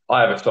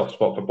I have a soft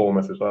spot for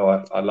Bournemouth as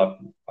well. I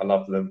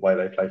love the way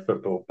they play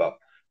football, but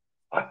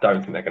I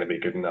don't think they're going to be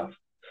good enough.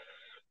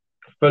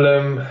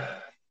 Fulham,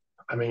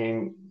 I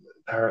mean,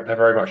 they're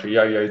very much a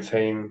yo-yo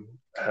team.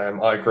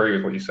 I agree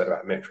with what you said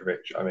about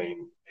Mitrovic. I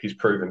mean, he's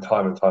proven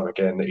time and time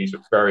again that he's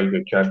a very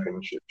good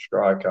Championship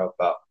striker,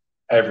 but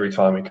every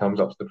time he comes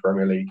up to the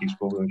Premier League, he's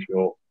fallen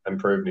short and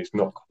proven he's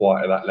not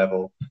quite at that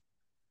level.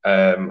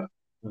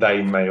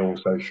 They may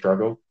also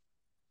struggle.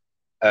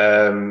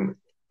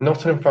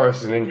 Nottingham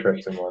Forest is an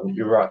interesting one.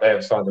 You're right, they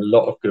have signed a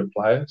lot of good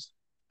players.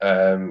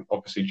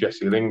 Obviously,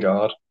 Jesse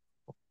Lingard.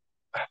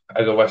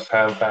 As a West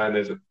Ham fan,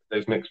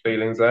 there's mixed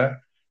feelings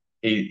there.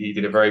 He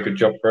did a very good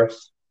job for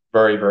us.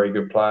 Very, very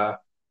good player.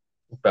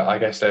 But I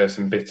guess there's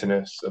some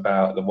bitterness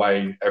about the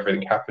way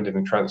everything happened in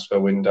the transfer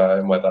window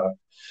and whether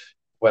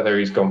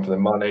he's gone for the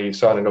money,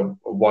 signing a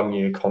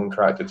 1-year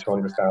contract at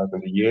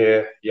 200,000 a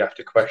year. You have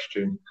to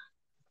question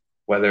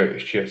whether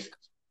it's just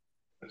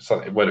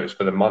something, whether it's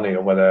for the money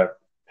or whether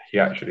he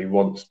actually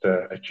wants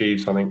to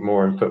achieve something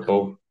more in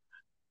football.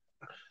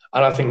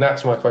 And I think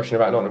that's my question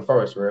about Nottingham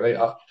Forest, really.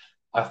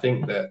 I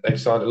think that they've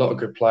signed a lot of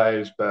good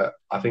players, but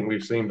I think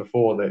we've seen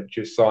before that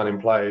just signing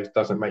players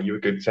doesn't make you a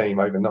good team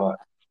overnight.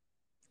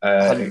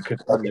 It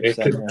could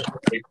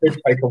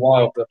take a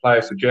while for the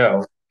players to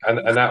gel,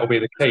 and that will be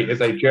the key. If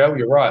they gel,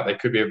 you're right, they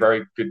could be a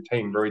very good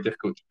team, very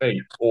difficult to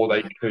beat, or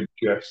they could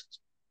just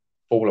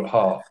fall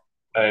apart.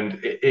 And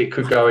it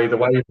could go either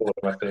way for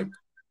them, I think.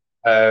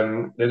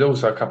 There's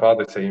also a couple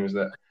other teams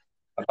that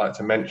I'd like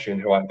to mention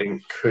who I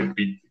think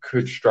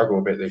could struggle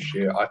a bit this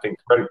year. I think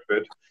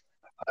Brentford,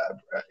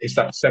 it's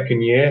that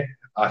second year.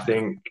 I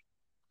think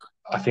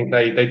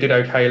they did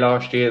okay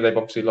last year. They've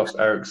obviously lost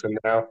Eriksen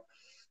now.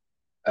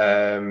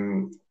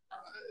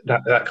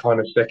 That kind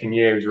of second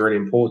year is really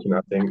important,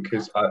 I think,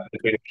 because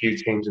there's been a few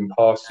teams in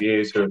past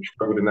years who have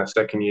struggled in that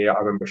second year. I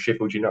remember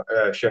Sheffield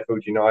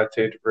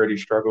United really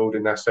struggled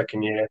in that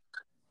second year,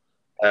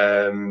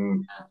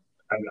 and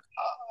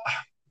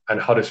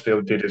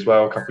Huddersfield did as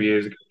well a couple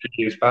of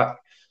years back.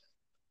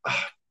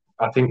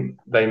 I think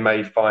they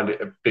may find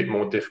it a bit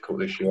more difficult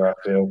this year, I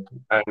feel.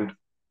 And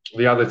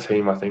the other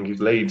team, I think,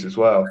 is Leeds as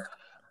well.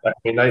 I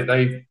mean,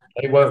 they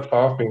weren't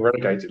far off being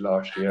relegated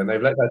last year, and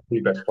they've let their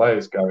two best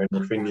players go in,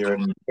 Rafinha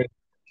and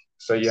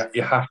so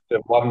you have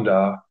to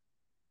wonder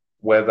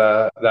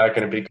whether they're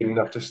going to be good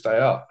enough to stay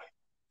up.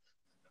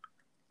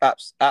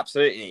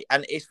 Absolutely,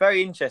 and it's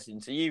very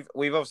interesting. So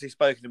we've obviously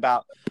spoken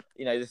about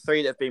the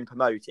three that have been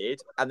promoted,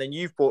 and then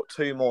you've brought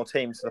two more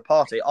teams to the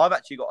party. I've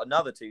actually got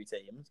another two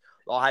teams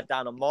that I had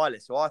down on my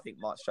list, who I think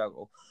might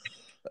struggle,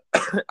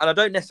 and I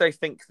don't necessarily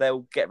think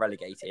they'll get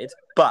relegated,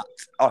 but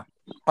I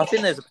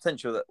think there's a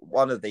potential that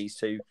one of these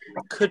two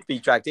could be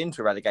dragged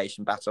into a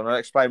relegation battle, and I'll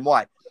explain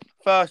why.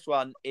 First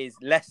one is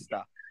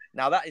Leicester.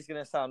 Now that is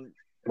going to sound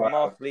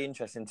remarkably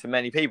interesting to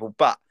many people,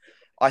 but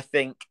I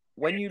think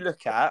when you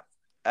look at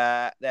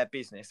their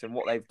business and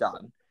what they've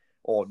done,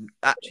 or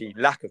actually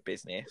lack of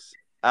business,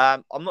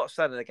 I'm not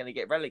saying they're going to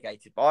get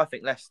relegated, but I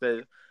think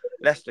Leicester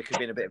could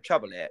be in a bit of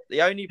trouble here.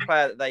 The only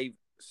player that they've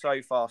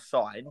so far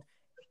signed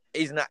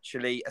isn't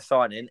actually a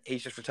signing.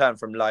 He's just returned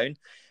from loan,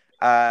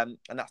 and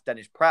that's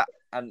Dennis Pratt,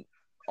 and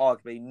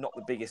arguably not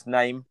the biggest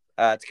name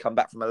to come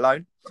back from a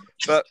loan.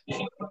 But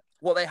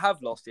what they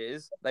have lost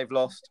is they've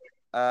lost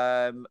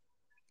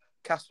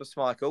Kasper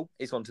Schmeichel.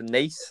 He's gone to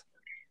Nice.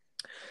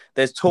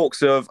 There's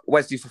talks of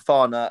Wesley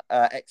Fofana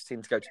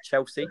exiting to go to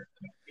Chelsea.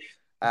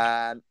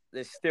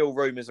 There's still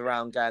rumours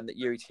around going that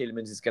Yuri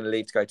Tielemans is going to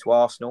leave to go to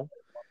Arsenal.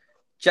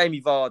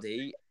 Jamie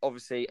Vardy,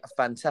 obviously a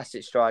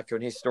fantastic striker,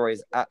 and his story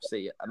is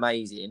absolutely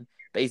amazing,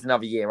 but he's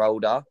another year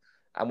older,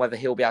 and whether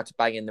he'll be able to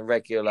bang in the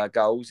regular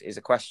goals is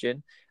a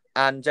question.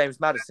 And James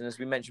Maddison, as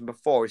we mentioned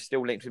before, is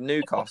still linked with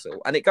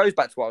Newcastle. And it goes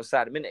back to what I was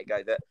saying a minute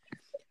ago, that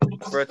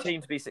for a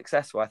team to be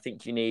successful, I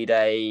think you need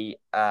a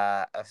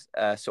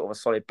sort of a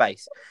solid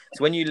base.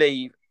 So when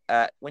you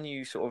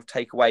sort of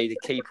take away the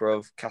keeper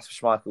of Kasper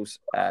Schmeichel's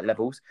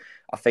levels,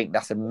 I think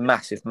that's a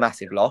massive,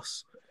 massive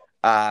loss.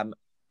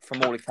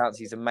 From all accounts,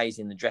 he's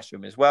amazing in the dressing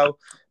room as well.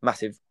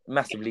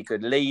 Massively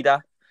good leader.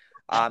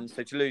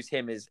 So to lose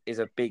him is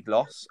a big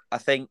loss. I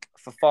think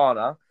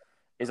Fofana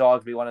is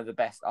arguably one of the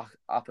best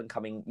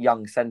up-and-coming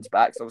young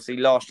centre-backs. Obviously,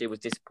 last year was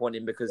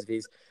disappointing because of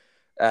his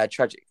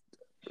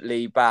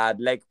tragically bad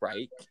leg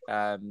break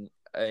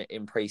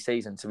in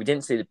pre-season. So we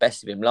didn't see the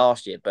best of him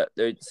last year, but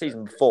the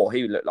season before,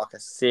 he looked like a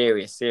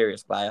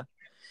serious player.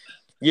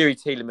 Yuri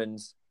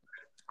Tielemans,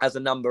 as a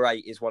number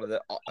 8, is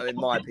in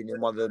my opinion,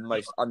 one of the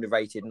most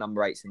underrated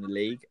number 8s in the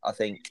league. I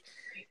think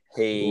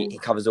he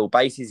covers all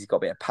bases. He's got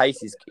a bit of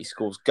pace. He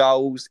scores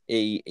goals.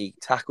 He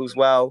tackles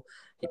well.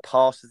 He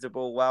passes the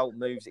ball well,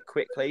 moves it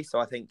quickly. So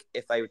I think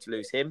if they were to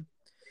lose him,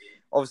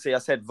 obviously I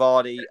said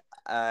Vardy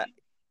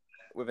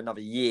with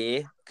another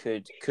year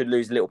could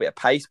lose a little bit of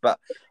pace, but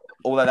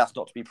although that's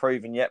not to be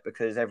proven yet,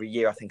 because every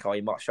year I think,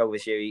 he might struggle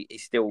this year.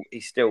 He's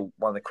still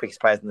one of the quickest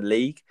players in the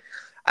league.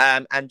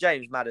 And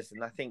James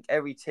Maddison, I think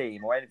every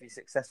team or every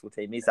successful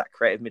team needs that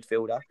creative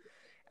midfielder.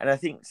 And I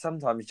think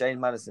sometimes James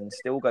Maddison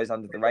still goes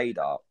under the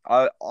radar.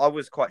 I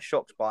was quite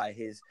shocked by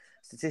his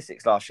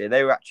statistics last year.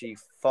 They were actually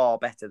far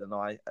better than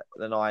I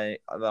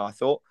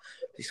thought.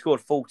 He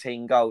scored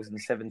 14 goals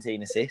and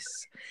 17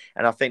 assists,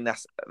 and I think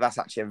that's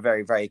actually a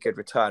very, very good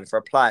return for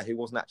a player who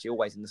wasn't actually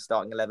always in the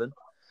starting 11.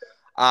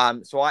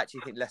 So I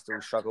actually think Leicester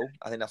will struggle.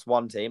 I think that's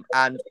one team.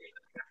 And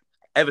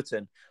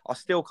Everton, I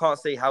still can't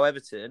see how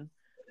Everton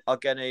are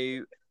going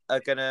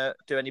to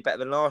do any better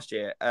than last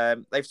year.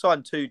 They've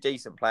signed 2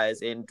 decent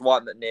players in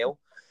Dwight McNeil,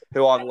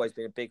 who I've always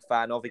been a big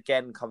fan of.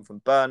 Again, come from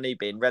Burnley,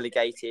 being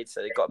relegated,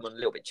 so they got him on a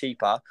little bit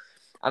cheaper.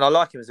 And I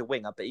like him as a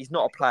winger, but he's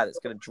not a player that's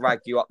going to drag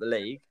you up the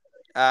league.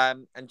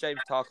 And James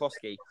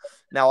Tarkowski.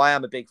 Now, I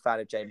am a big fan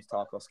of James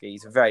Tarkowski.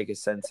 He's a very good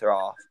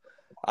centre-half.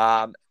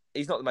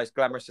 He's not the most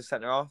glamorous of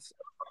centre-halves,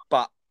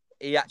 but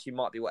he actually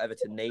might be what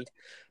Everton need.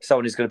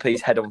 Someone who's going to put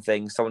his head on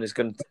things, someone who's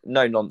going to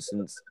no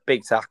nonsense,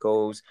 big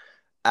tackles.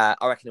 I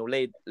reckon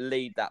he'll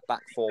lead that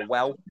back four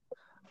well.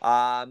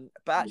 But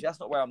actually, that's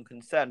not where I'm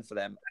concerned for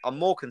them. I'm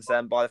more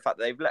concerned by the fact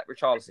that they've let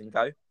Richarlison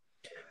go,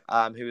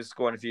 who was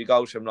scoring a few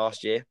goals from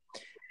last year.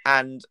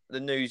 And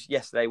the news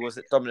yesterday was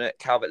that Dominic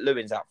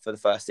Calvert-Lewin's out for the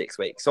first 6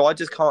 weeks. So I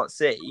just can't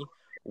see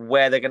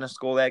where they're going to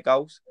score their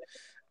goals.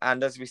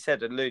 And as we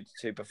said, alluded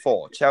to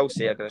before,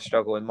 Chelsea are going to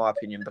struggle, in my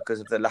opinion, because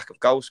of the lack of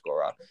goal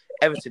scorer.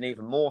 Everton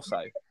even more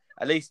so.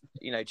 At least,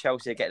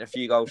 Chelsea are getting a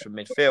few goals from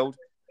midfield,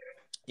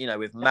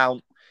 with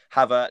Mount,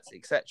 Havertz,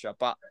 etc.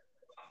 But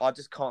I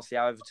just can't see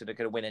how Everton are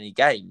going to win any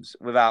games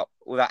without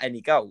any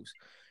goals.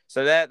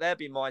 So there'd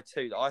be my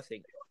 2 that I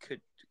think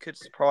could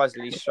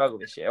surprisingly struggle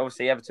this year.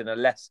 Obviously, Everton are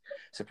less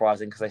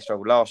surprising because they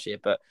struggled last year,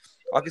 but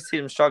I could see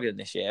them struggling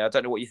this year. I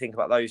don't know what you think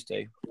about those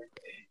 2.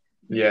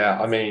 Yeah,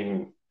 I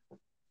mean,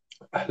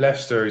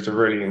 Leicester is a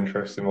really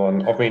interesting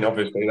one. I mean,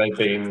 obviously, they've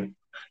been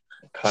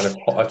kind of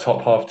a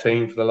top half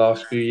team for the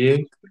last few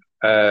years.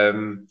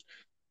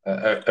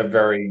 A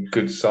very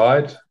good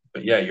side.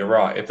 But yeah, you're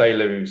right. If they do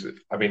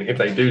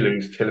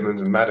lose Tielemans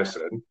and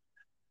Maddison,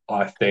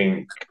 I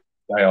think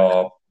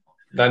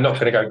they're not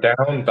going to go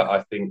down, but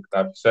I think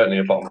they're certainly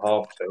a bottom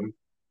half team.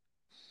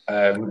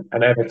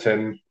 And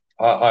Everton,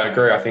 I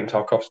agree. I think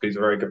Tarkowski's a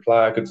very good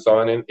player, good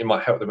signing. It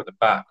might help them at the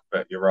back,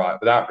 but you're right.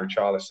 Without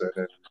Richarlison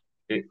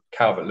and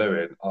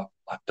Calvert-Lewin, I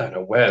don't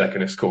know where they're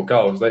going to score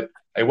goals.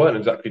 They weren't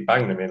exactly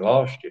banging them in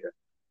last year.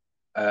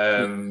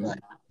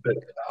 But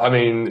I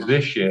mean,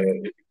 this year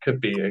it could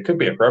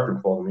be a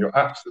problem for them. You're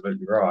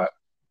absolutely right.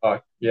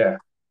 Yeah.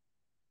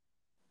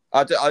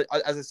 As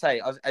I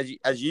say,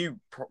 as you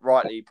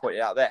rightly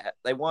pointed out there,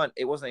 it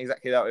wasn't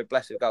exactly that with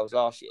blessed with goals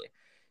last year.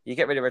 You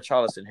get rid of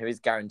Richarlison, who is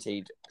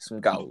guaranteed some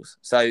goals.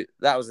 So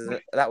that was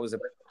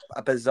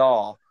a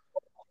bizarre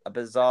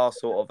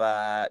sort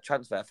of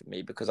transfer for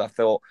me, because I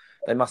thought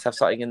they must have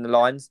something in the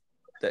lines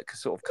that could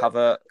sort of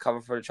cover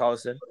for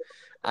Richarlison,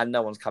 and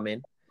no one's come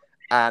in.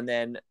 And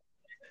then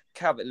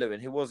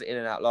Calvert-Lewin, who was in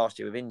and out last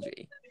year with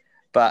injury,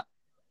 but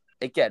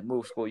again,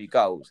 will score you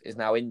goals, is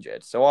now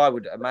injured. So I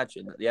would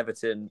imagine that the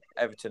Everton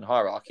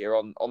hierarchy are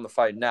on the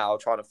phone now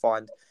trying to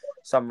find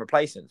some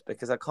replacements,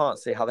 because I can't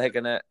see how they're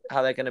gonna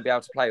be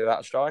able to play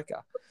without a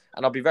striker.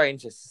 And I'll be very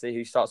interested to see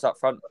who starts up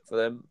front for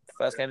them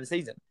first game of the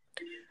season.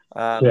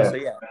 So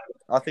yeah,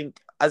 I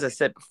think, as I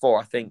said before,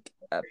 I think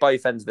at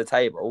both ends of the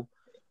table,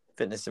 I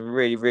think there's some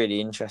really,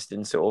 really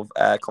interesting sort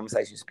of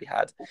conversations to be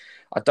had.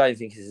 I don't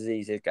think it's as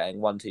easy as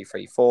getting 1, 2,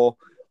 3, 4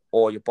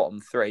 or your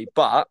bottom 3,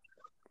 but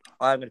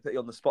I'm going to put you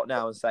on the spot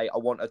now and say I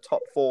want a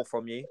top 4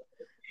 from you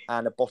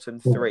and a bottom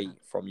 3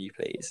 from you,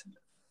 please.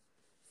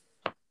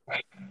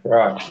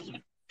 Right.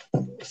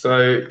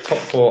 So top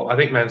 4, I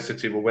think Man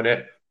City will win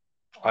it.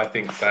 I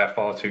think they're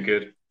far too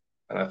good,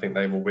 and I think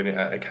they will win it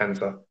at a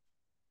canter.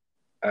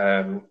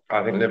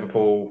 I think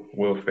Liverpool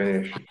will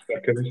finish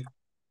second.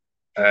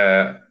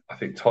 I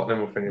think Tottenham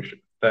will finish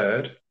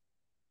third.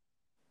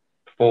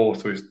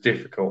 Fourth was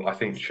difficult. I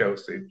think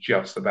Chelsea are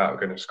just about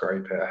going to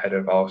scrape it ahead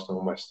of Arsenal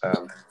and West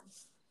Ham.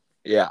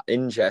 Yeah,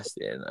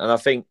 interesting. And I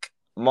think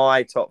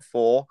my top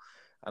 4,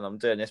 and I'm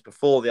doing this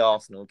before the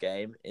Arsenal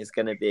game, is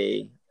going to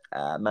be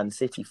Man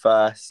City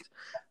first,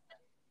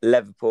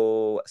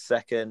 Liverpool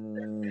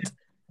second.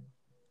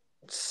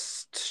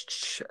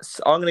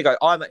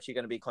 I'm actually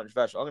going to be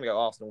controversial. I'm going to go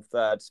Arsenal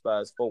third,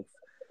 Spurs fourth.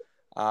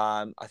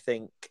 I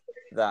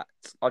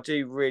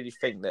do really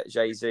think that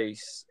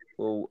Jesus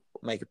will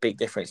make a big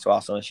difference to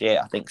Arsenal this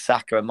year. I think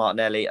Saka and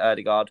Martinelli,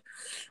 Ødegaard,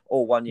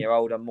 all 1 year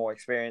older, more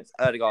experienced.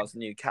 Ødegaard's the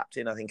new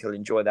captain. I think he'll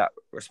enjoy that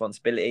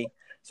responsibility.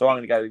 So I'm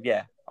going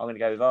to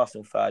go with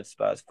Arsenal third,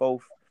 Spurs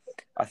fourth.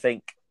 I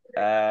think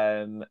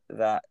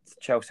that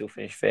Chelsea will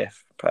finish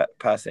fifth,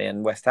 personally,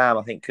 and West Ham,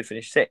 I think, could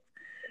finish sixth.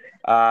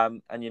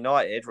 And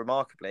United,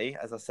 remarkably,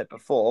 as I said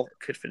before,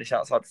 could finish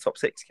outside the top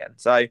 6 again.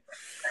 So,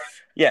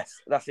 yes,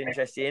 that's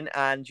interesting.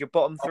 And your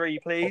bottom 3,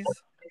 please.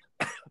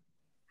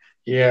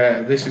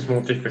 Yeah, this is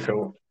more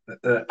difficult.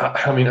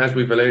 I mean, as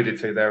we've alluded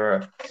to,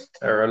 there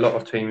are a lot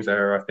of teams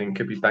there I think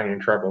could be banging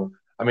trouble.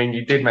 I mean,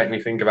 you did make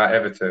me think about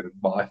Everton,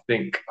 but I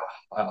think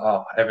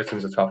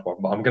Everton's a tough one.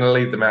 But I'm going to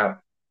leave them out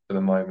for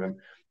the moment.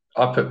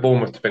 I put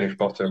Bournemouth to finish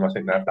bottom. I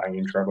think they're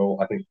banging trouble.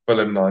 I think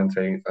Fulham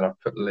 19th, and I've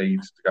put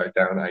Leeds to go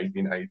down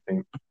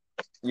 18th.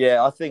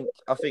 Yeah, I think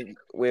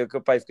we're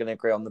both going to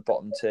agree on the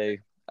bottom 2.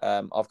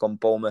 I've gone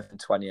Bournemouth in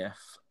 20th,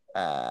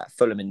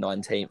 Fulham in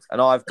 19th,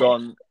 and I've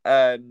gone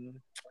for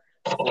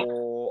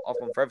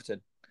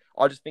Everton.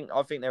 I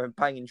think they're in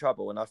banging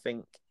trouble, and I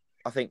think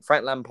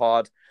Frank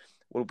Lampard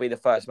will be the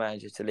first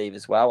manager to leave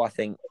as well. I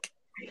think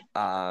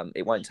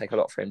it won't take a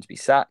lot for him to be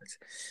sacked.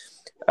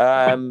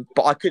 But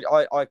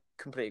I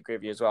completely agree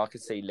with you as well. I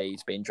could see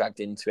Leeds being dragged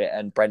into it,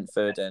 and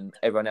Brentford and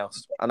everyone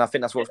else, and I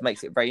think that's what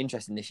makes it very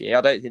interesting this year.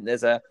 I don't think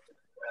there's a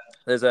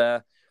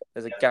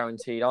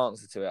guaranteed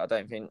answer to it. I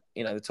don't think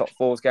the top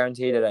 4 is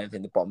guaranteed. I don't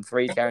think the bottom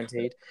 3 is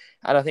guaranteed,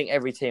 and I think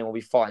every team will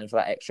be fighting for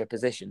that extra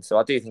position. So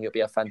I do think it'll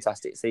be a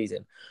fantastic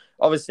season.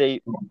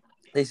 Obviously,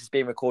 this is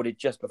being recorded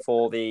just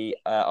before the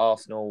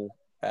Arsenal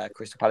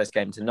Crystal Palace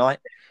game tonight.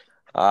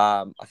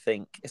 I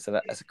think it's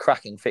a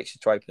cracking fixture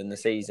to open the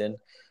season.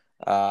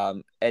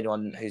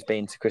 Anyone who's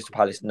been to Crystal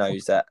Palace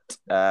knows that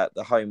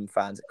the home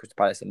fans at Crystal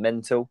Palace are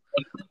mental,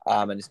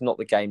 and it's not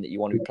the game that you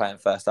want to be playing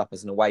first up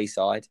as an away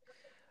side.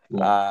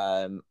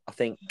 I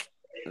think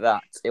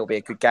that it'll be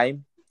a good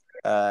game.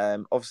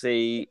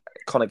 Obviously,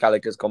 Conor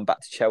Gallagher's gone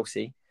back to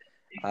Chelsea,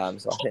 so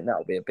I think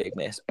that'll be a big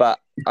miss. But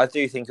I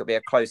do think it'll be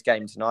a close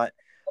game tonight.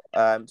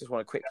 Just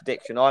want a quick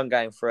prediction. I'm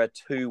going for a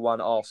 2-1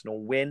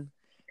 Arsenal win.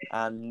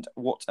 And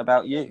what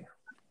about you?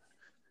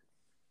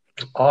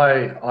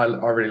 I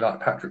really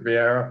like Patrick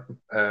Vieira.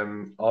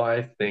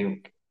 I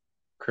think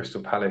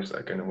Crystal Palace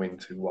are going to win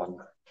 2-1.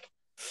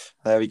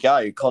 There we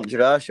go.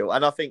 Controversial.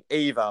 And I think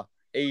either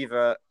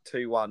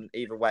 2-1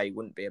 either way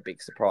wouldn't be a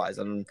big surprise.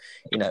 And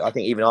I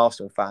think even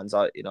Arsenal fans,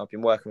 I've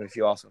been working with a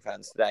few Arsenal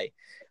fans today,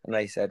 and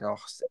they said, "Oh,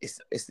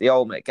 it's the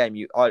ultimate game.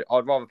 I'd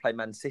rather play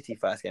Man City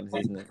first game of the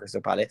season than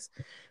Crystal Palace,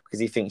 because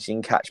he thinks you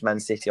can catch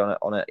Man City on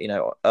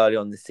a early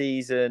on the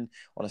season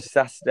on a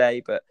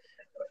Saturday." But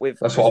with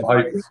that's what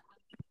I'm hoping.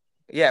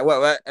 Yeah,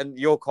 well, and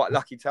you're quite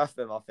lucky to have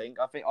them. I think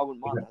I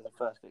wouldn't mind that as a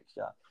first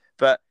fixture,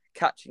 but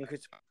catching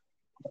Crystal Palace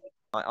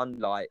on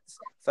lights,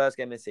 first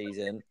game of the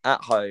season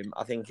at home,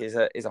 I think is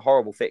a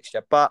horrible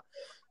fixture. But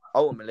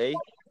ultimately,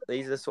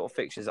 these are the sort of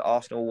fixtures that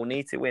Arsenal will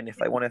need to win if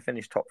they want to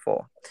finish top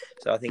 4.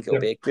 So I think it'll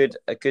be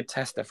a good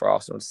tester for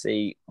Arsenal to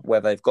see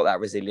whether they've got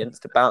that resilience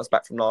to bounce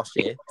back from last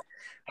year.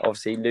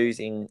 Obviously,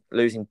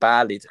 losing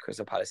badly to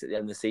Crystal Palace at the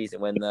end of the season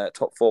when the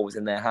top 4 was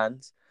in their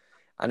hands,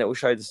 and it will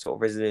show the sort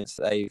of resilience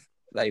that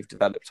they've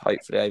developed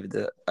hopefully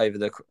over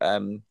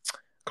the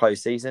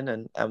close season,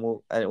 and it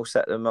will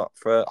set them up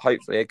for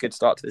hopefully a good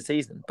start to the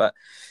season. But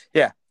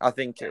yeah, I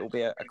think it will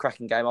be a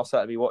cracking game. I'll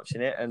certainly be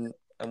watching it, and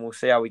we'll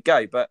see how we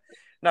go. But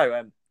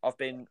no, I've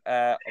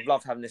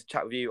loved having this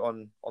chat with you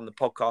on the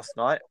podcast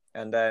tonight,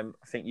 and I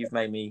think you've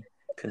made me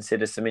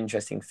consider some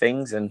interesting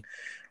things, and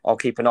I'll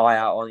keep an eye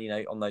out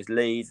on those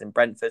Leeds and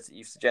Brentfords that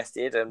you've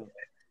suggested, and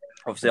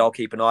obviously I'll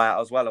keep an eye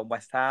out as well on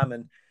West Ham,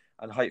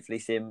 and hopefully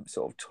see him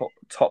sort of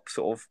top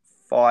sort of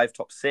 5,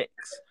 top 6,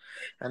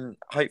 and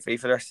hopefully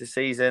for the rest of the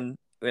season,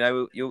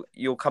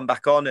 you'll come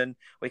back on and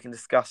we can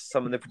discuss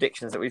some of the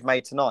predictions that we've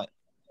made tonight.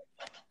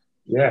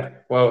 Yeah,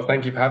 well,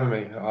 thank you for having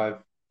me.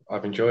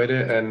 I've enjoyed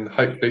it, and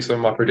hopefully some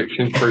of my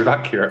predictions prove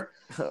accurate.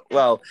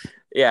 Well,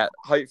 yeah,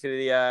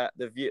 hopefully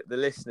the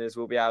listeners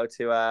will be able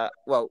to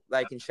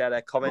they can share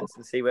their comments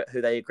and see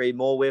who they agree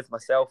more with,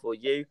 myself or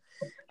you,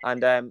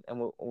 and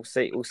we'll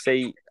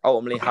see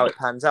ultimately how it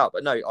pans out.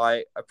 But no,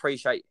 I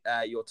appreciate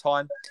your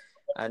time,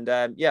 and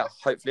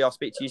hopefully I'll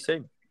speak to you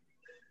soon.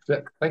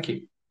 Yeah, thank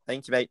you.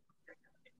 Thank you, mate.